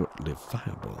the short-lived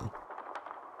fireball.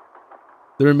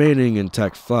 The remaining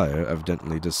intact flyer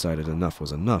evidently decided enough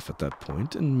was enough at that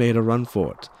point and made a run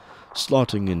for it,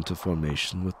 slotting into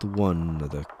formation with the one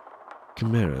of the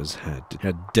chimeras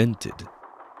had dented,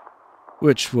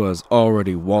 which was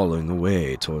already walling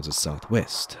away towards the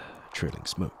southwest, trailing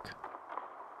smoke.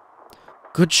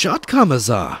 "Good shot,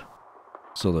 Kamazar!"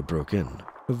 Sola broke in,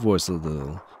 her voice a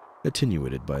little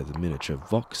attenuated by the miniature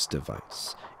Vox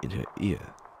device in my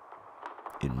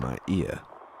ear.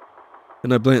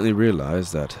 And I blatantly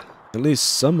realized that at least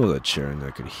some of the cheering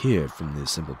I could hear from the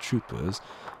assembled troopers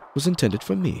was intended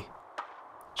for me.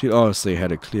 She'd obviously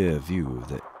had a clear view of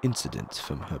the incident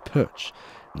from her perch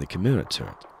in the Chimera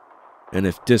turret, and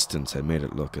if distance had made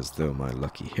it look as though my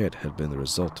lucky hit had been the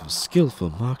result of skillful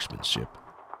marksmanship,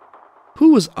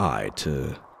 who was I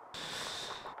to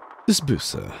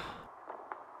disabuse her?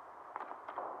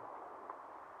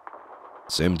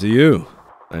 "Same to you,"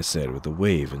 I said with a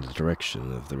wave in the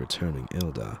direction of the retreating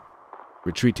Eldar.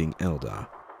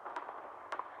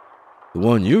 "The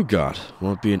one you got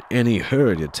won't be in any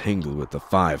hurry to tangle with the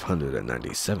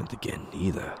 597th again,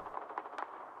 either."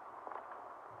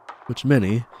 Which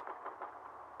may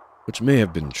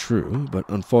have been true, but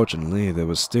unfortunately there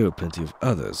was still plenty of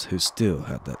others who still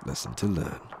had that lesson to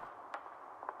learn.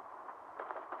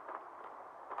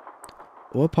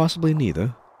 Or possibly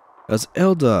neither, as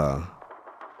Eldar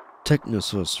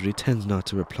technosorcery tends not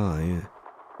to reply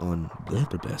on blah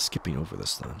blah blah, skipping over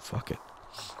this line, fuck it.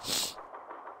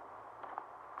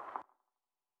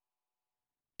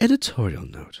 Editorial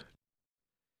note.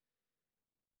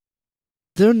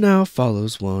 There now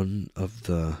follows one of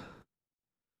the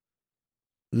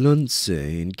lunce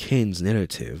in Cain's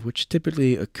narrative, which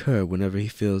typically occur whenever he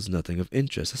feels nothing of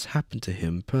interest has happened to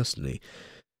him personally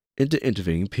in the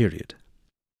intervening period.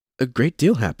 A great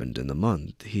deal happened in the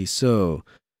month he so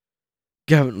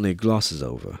gallantly glosses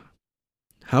over.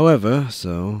 However,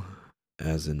 so,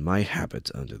 as in my habit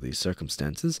under these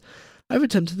circumstances, I've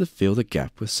attempted to fill the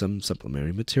gap with some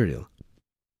supplementary material.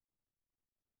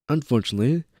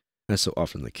 Unfortunately, as so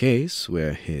often the case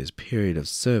where his period of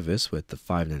service with the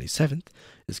 597th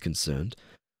is concerned,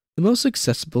 the most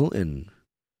accessible and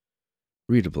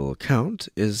readable account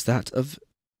is that of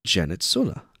Janet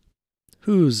Sola,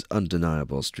 whose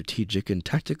undeniable strategic and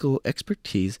tactical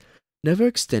expertise never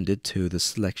extended to the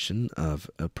selection of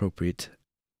appropriate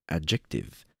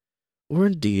adjective, or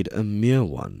indeed a mere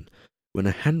one, when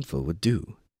a handful would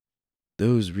do.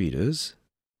 Those readers,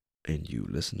 and you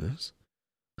listeners,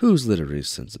 whose literary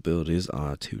sensibilities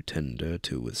are too tender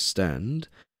to withstand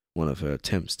one of her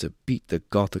attempts to beat the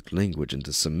Gothic language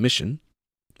into submission,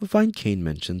 will find Cain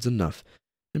mentions enough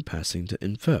in passing to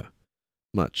infer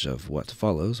much of what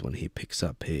follows when he picks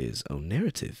up his own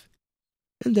narrative,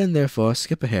 and then therefore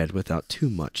skip ahead without too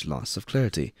much loss of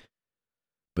clarity.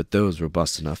 But those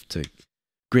robust enough to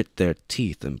grit their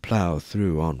teeth and plow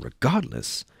through on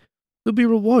regardless will be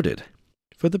rewarded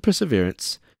for the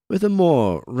perseverance with a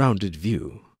more rounded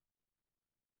view.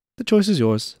 The choice is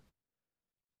yours.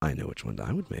 I know which one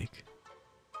I would make.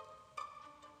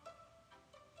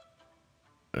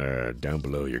 Down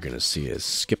below you're going to see a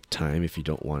skip time if you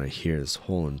don't want to hear this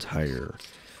whole entire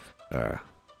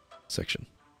section.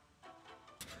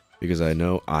 Because I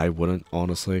know I wouldn't,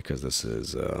 honestly, because this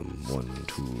is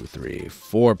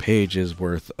 4 pages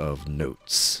worth of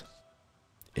notes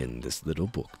in this little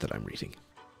book that I'm reading.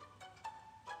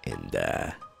 And,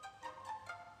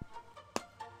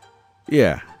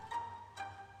 yeah.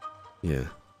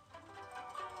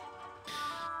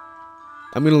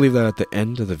 I'm going to leave that at the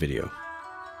end of the video.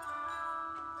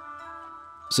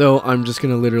 So I'm just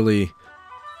going to literally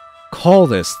call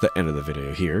this the end of the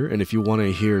video here, and if you want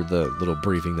to hear the little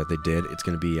briefing that they did, it's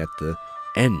going to be at the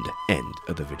end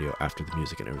of the video after the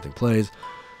music and everything plays,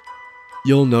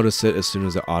 you'll notice it as soon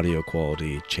as the audio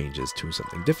quality changes to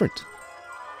something different.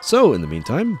 So, in the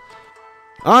meantime,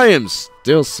 I am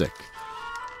still sick.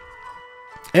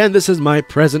 And this is my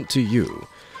present to you,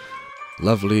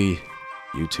 lovely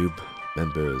YouTube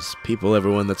members, people,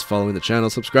 everyone that's following the channel,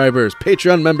 subscribers,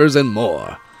 Patreon members, and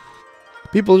more.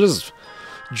 People just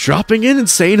dropping in and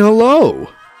saying hello.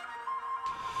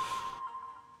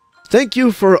 Thank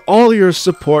you for all your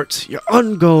support, your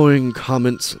ongoing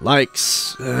comments,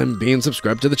 likes, and being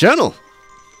subscribed to the channel.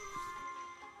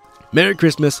 Merry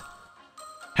Christmas,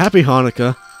 Happy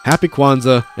Hanukkah, Happy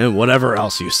Kwanzaa, and whatever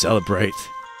else you celebrate.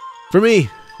 For me,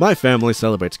 my family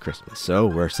celebrates Christmas, so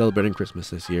we're celebrating Christmas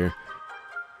this year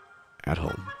at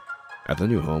home, at the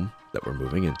new home that we're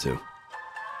moving into.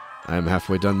 I am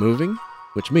halfway done moving,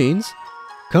 which means,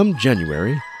 come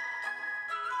January,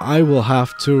 I will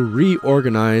have to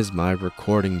reorganize my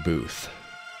recording booth.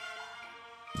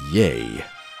 Yay.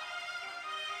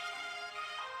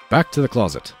 Back to the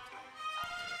closet.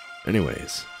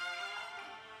 Anyways,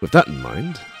 with that in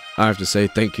mind, I have to say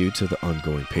thank you to the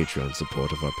ongoing Patreon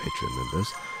support of our Patreon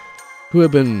members, who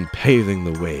have been paving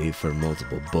the way for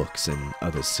multiple books and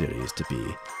other series to be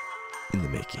in the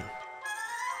making.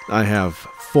 I have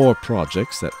 4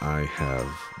 projects that I have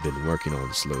been working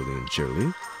on slowly and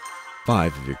surely.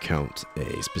 5 if you count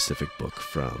a specific book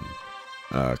from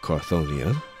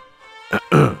Carthonia.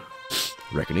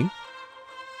 Reckoning.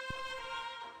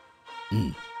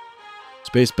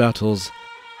 Space battles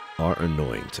are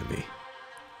annoying to me.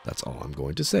 That's all I'm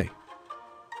going to say.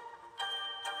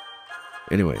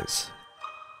 Anyways,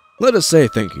 let us say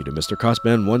thank you to Mr.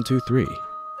 Cosman123,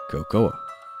 Cocoa,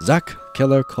 Zack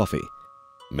Keller Coffey,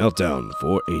 Meltdown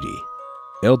 480,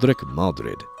 Eldrik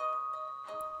Maldred,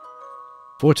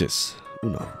 Fortis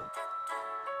Unom.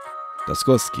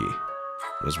 Dostoyevsky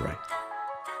was right.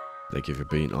 Thank you for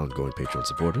being ongoing Patreon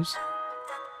supporters.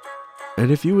 And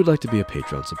if you would like to be a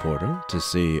Patreon supporter to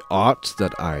see art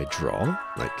that I draw,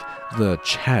 like the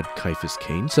Ciaphas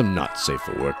Cain, some not safe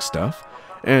for work stuff,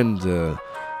 and to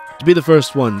be the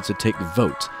first one to take the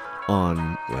vote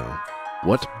on, well,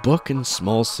 what book and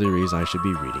small series I should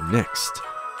be reading next,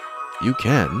 you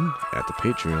can at the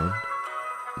Patreon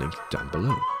link down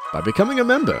below by becoming a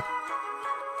member.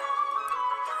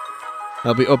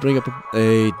 I'll be opening up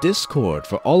a Discord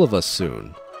for all of us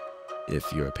soon,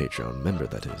 if you're a Patreon member,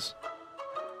 that is.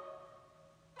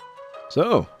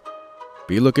 So,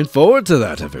 be looking forward to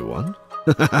that, everyone.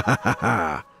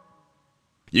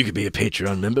 You could be a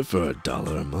Patreon member for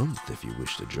 $1 a month if you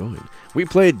wish to join. We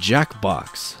play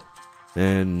Jackbox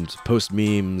and post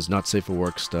memes, not safe for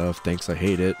work stuff, thanks I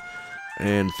hate it,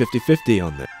 and 50-50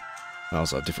 on there. I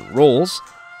also have different roles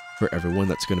for everyone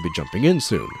that's going to be jumping in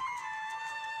soon.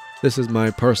 This is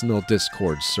my personal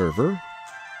Discord server,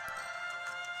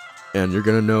 and you're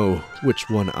going to know which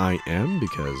one I am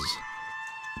because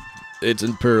it's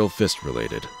Imperial Fist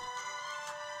related.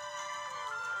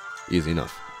 Easy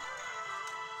enough.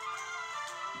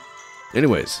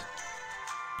 Anyways,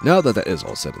 now that is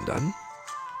all said and done,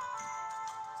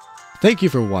 thank you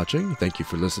for watching, thank you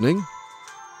for listening,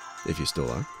 if you still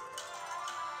are.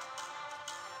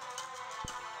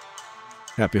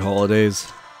 Happy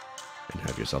holidays, and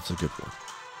have yourselves a good one.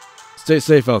 Stay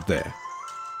safe out there.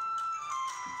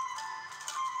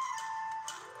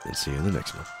 And see you in the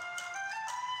next one.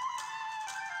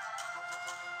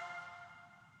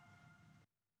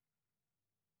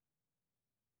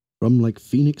 From like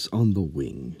phoenix on the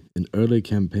wing in early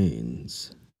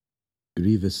campaigns,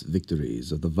 grievous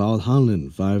victories of the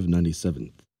Valhallan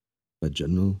 597th by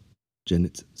General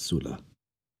Janet Sula,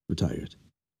 retired.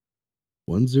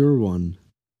 101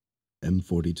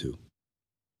 M42.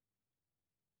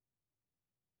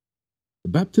 The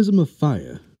baptism of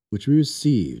fire, which we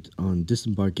received on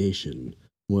disembarkation,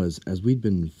 was, as we'd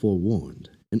been forewarned,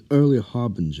 an early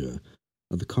harbinger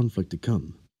of the conflict to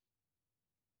come.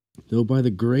 Though by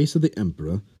the grace of the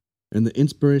Emperor and the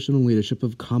inspirational leadership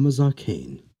of Ciaphas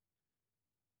Cain,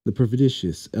 the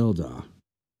perfidious Eldar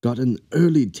got an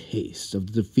early taste of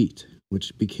the defeat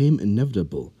which became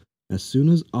inevitable as soon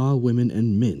as our women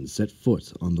and men set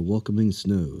foot on the welcoming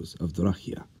snows of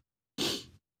Drachia.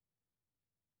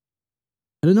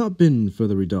 Had it not been for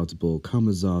the redoubtable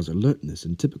Ciaphas's alertness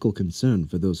and typical concern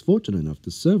for those fortunate enough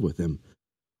to serve with him,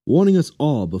 warning us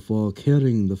all before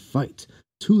carrying the fight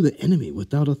to the enemy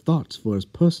without a thought for his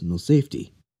personal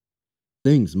safety,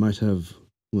 things might have,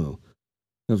 well,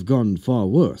 have gone far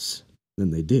worse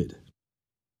than they did.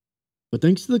 But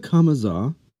thanks to the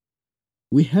Ciaphas,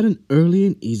 we had an early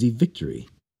and easy victory,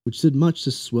 which did much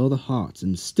to swell the hearts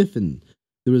and stiffen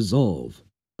the resolve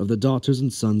of the daughters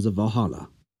and sons of Valhalla.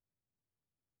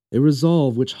 a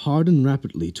resolve which hardened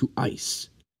rapidly to ice,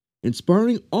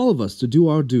 inspiring all of us to do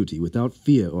our duty without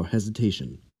fear or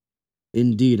hesitation.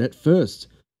 Indeed, at first,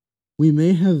 we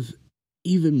may have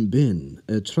even been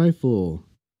a trifle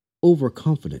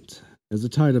overconfident, as the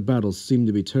tide of battle seemed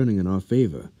to be turning in our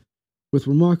favor with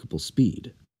remarkable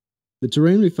speed. The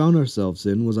terrain we found ourselves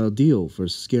in was ideal for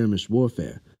skirmish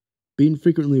warfare, being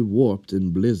frequently warped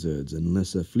in blizzards and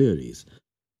lesser flurries,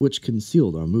 which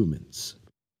concealed our movements,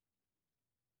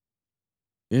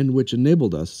 and which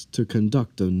enabled us to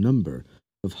conduct a number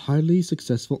of highly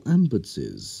successful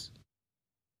ambuscades.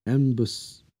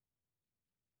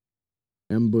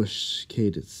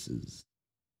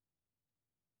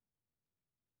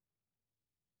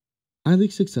 Highly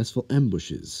successful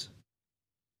ambushes.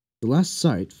 The last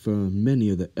sight for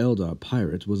many of the Eldar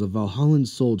pirate was a Valhallan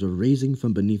soldier raising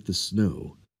from beneath the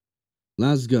snow,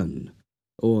 lasgun,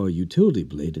 or utility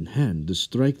blade in hand, to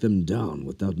strike them down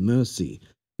without mercy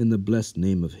in the blessed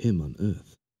name of him on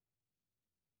earth.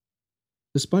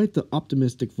 Despite the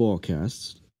optimistic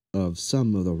forecasts of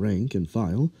some of the rank and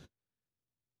file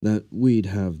that we'd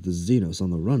have the Xenos on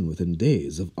the run within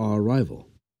days of our arrival,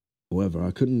 however,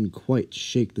 I couldn't quite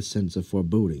shake the sense of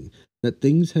foreboding that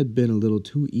things had been a little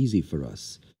too easy for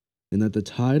us, and that the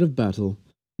tide of battle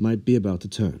might be about to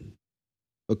turn.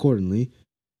 Accordingly,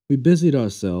 we busied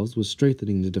ourselves with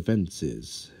strengthening the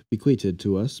defenses bequeathed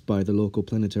to us by the local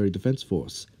planetary defense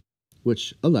force,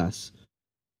 which, alas,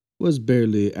 was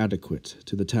barely adequate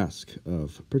to the task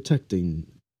of protecting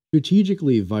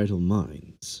strategically vital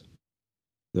mines,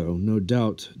 though no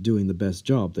doubt doing the best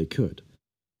job they could.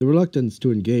 The reluctance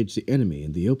to engage the enemy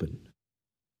in the open,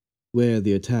 where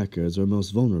the attackers were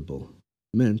most vulnerable,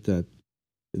 meant that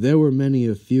there were many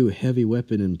a few heavy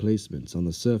weapon emplacements on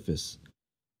the surface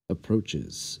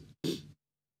approaches,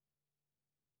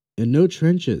 and no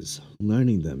trenches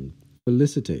lining them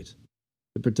felicitate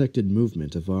the protected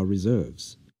movement of our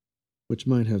reserves, which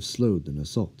might have slowed an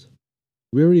assault.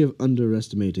 Weary of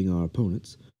underestimating our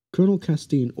opponents, Colonel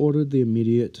Castine ordered the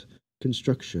immediate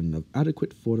construction of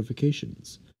adequate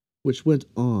fortifications, which went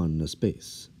on a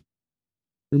space,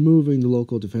 removing the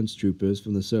local defense troopers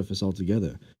from the surface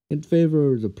altogether in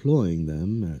favor of deploying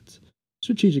them at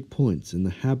strategic points in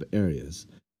the hab areas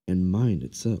and mine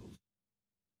itself,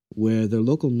 where their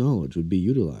local knowledge would be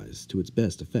utilized to its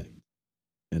best effect.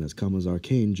 And as Commissar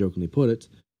Cain jokingly put it,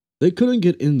 they couldn't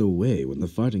get in the way when the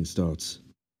fighting starts.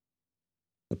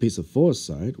 A piece of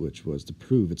foresight which was to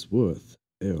prove its worth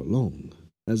ere long,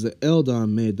 as the Eldar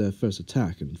made their first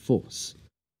attack in force.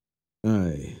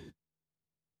 I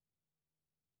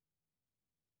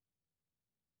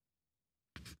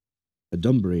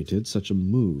adumbrated such a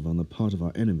move on the part of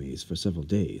our enemies for several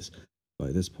days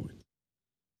by this point,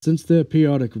 since their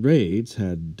periodic raids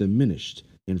had diminished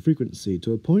in frequency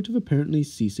to a point of apparently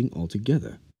ceasing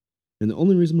altogether, and the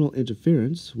only reasonable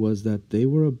interference was that they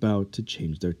were about to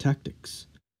change their tactics,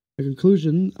 a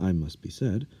conclusion, I must be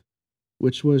said,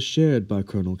 which was shared by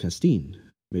Colonel Castine,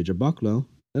 Major Bocklow,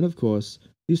 and of course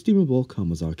the estimable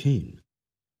Commissar Cain,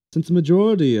 since the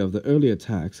majority of the early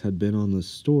attacks had been on the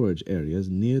storage areas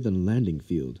near the landing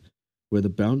field, where the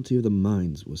bounty of the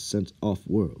mines was sent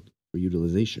off-world for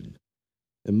utilization,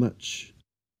 and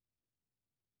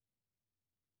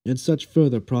such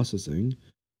further processing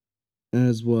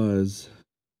as was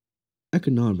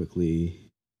economically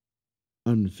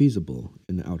unfeasible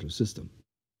in the outer system.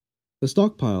 The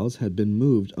stockpiles had been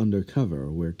moved under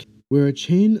cover where a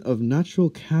chain of natural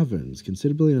caverns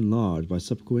considerably enlarged by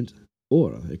subsequent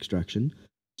ore extraction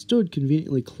stood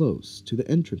conveniently close to the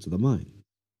entrance of the mine.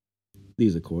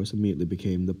 These, of course, immediately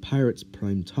became the pirates'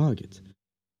 prime target,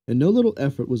 and no little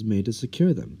effort was made to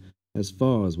secure them as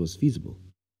far as was feasible.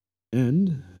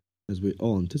 And, as we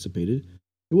all anticipated,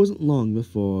 it wasn't long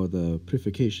before the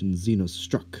purification Xenos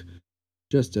struck,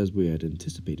 just as we had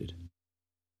anticipated.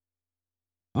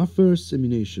 Our first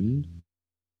intimation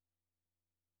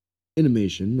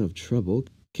of trouble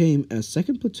came as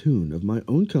second platoon of my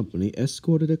own company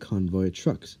escorted a convoy of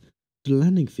trucks to the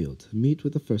landing field to meet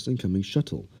with the first incoming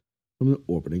shuttle from an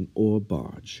orbiting ore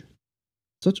barge.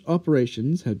 Such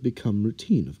operations had become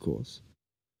routine, of course,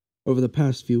 over the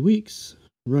past few weeks,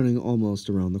 running almost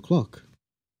around the clock,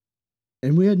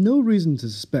 and we had no reason to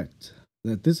suspect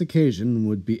that this occasion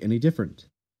would be any different.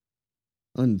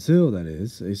 Until, that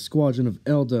is, a squadron of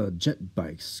Eldar jet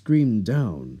bikes screamed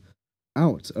down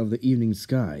out of the evening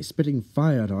sky, spitting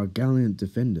fire at our gallant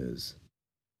defenders.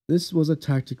 This was a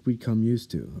tactic we'd come used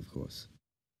to, of course,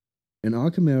 and our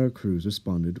Chimera crews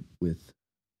responded with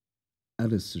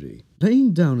artillery,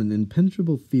 laying down an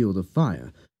impenetrable field of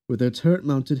fire with their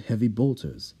turret-mounted heavy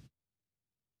bolters.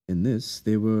 In this,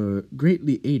 they were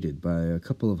greatly aided by a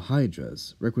couple of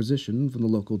hydras requisitioned from the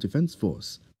local defense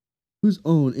force, whose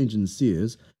own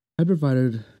engineers had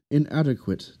provided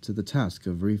inadequate to the task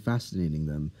of refascinating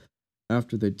them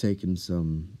after they'd taken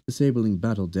some disabling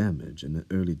battle damage in the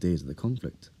early days of the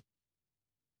conflict.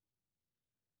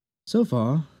 So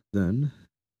far, then,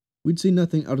 we'd seen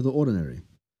nothing out of the ordinary,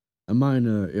 a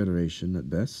minor iteration at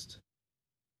best.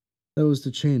 That was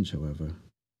to change, however,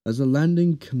 as the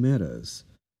landing chimeras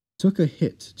took a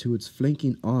hit to its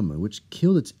flanking armor which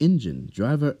killed its engine,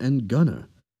 driver, and gunner,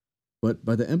 but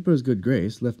by the Emperor's good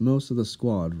grace left most of the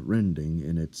squad rending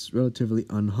in its relatively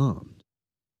unharmed,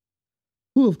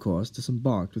 who of course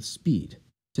disembarked with speed,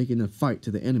 taking a fight to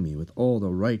the enemy with all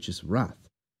the righteous wrath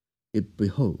it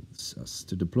behoves us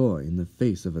to deploy in the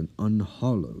face of an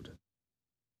unhallowed.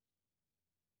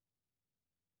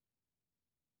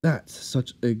 That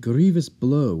such a grievous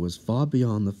blow was far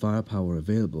beyond the firepower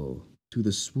available to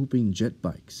the swooping jet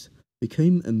bikes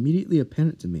became immediately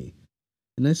apparent to me,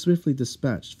 and I swiftly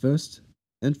dispatched 1st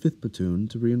and 5th Platoon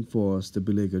to reinforce the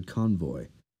beleaguered convoy,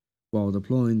 while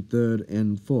deploying 3rd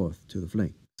and 4th to the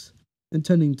flanks,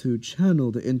 intending to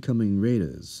channel the incoming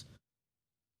raiders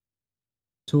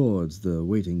towards the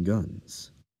waiting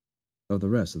guns of the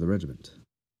rest of the regiment.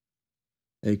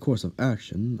 A course of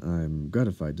action, I'm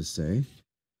gratified to say,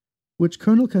 which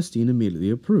Colonel Castine immediately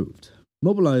approved,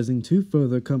 mobilizing 2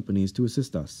 further companies to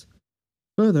assist us.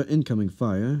 Further incoming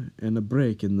fire and a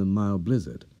break in the mild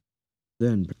blizzard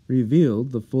then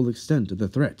revealed the full extent of the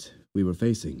threat we were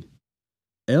facing.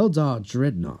 Eldar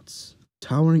dreadnoughts,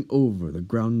 towering over the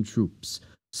ground troops,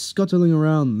 scuttling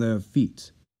around their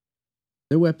feet,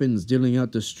 their weapons dealing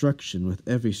out destruction with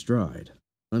every stride,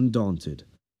 undaunted.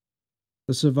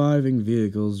 The surviving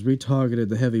vehicles retargeted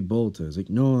the heavy bolters,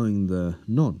 ignoring the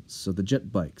nonce of the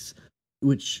jet bikes,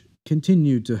 which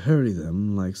continued to hurry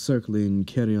them like circling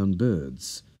carrion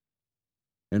birds,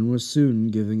 and were soon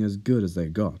giving as good as they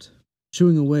got,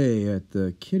 chewing away at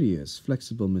the curious,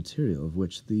 flexible material of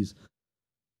which these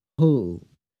whole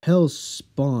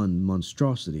hell-spawned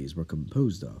monstrosities were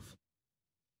composed of.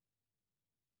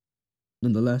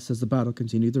 Nonetheless, as the battle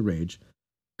continued to rage,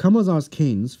 Ciaphas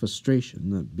Cain's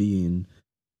frustration at being,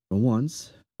 for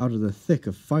once, out of the thick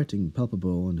of fighting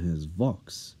palpable in his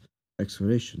vox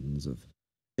exclamations of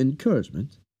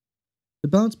encouragement, the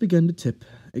balance began to tip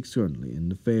externally in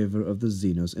the favor of the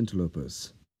Xenos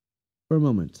interlopers. For a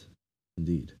moment,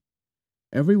 indeed,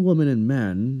 every woman and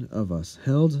man of us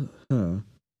held her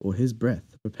or his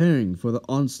breath, preparing for the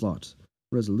onslaught,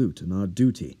 resolute in our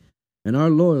duty and our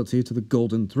loyalty to the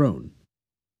Golden Throne,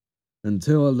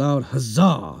 until a loud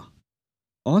huzzah!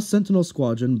 Our sentinel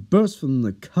squadron burst from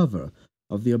the cover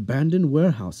of the abandoned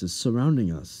warehouses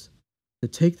surrounding us, to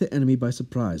take the enemy by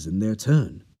surprise in their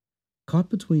turn. Caught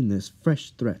between this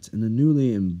fresh threat and the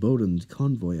newly emboldened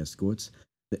convoy escorts,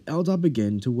 the Eldar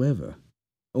began to waver,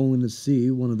 only to see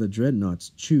one of the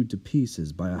dreadnoughts chewed to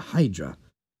pieces by a hydra,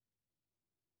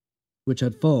 which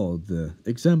had followed the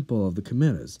example of the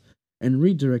chimeras and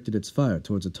redirected its fire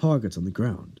towards the targets on the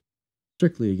ground,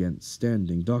 strictly against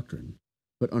standing doctrine,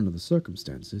 but under the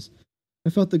circumstances,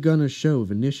 I felt the gunner's show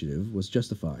of initiative was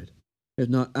justified, if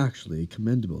not actually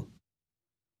commendable.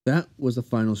 That was the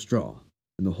final straw,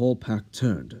 and the whole pack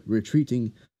turned,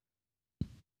 retreating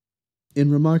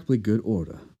in remarkably good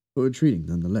order, but retreating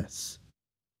nonetheless.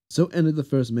 So ended the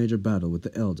first major battle with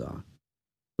the Eldar,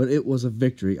 but it was a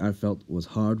victory I felt was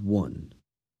hard won.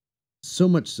 So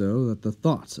much so that the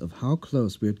thought of how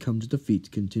close we had come to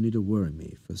defeat continued to worry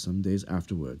me for some days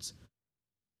afterwards,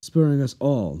 spurring us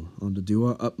all on to do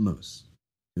our utmost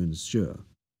to ensure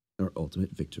our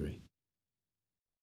ultimate victory.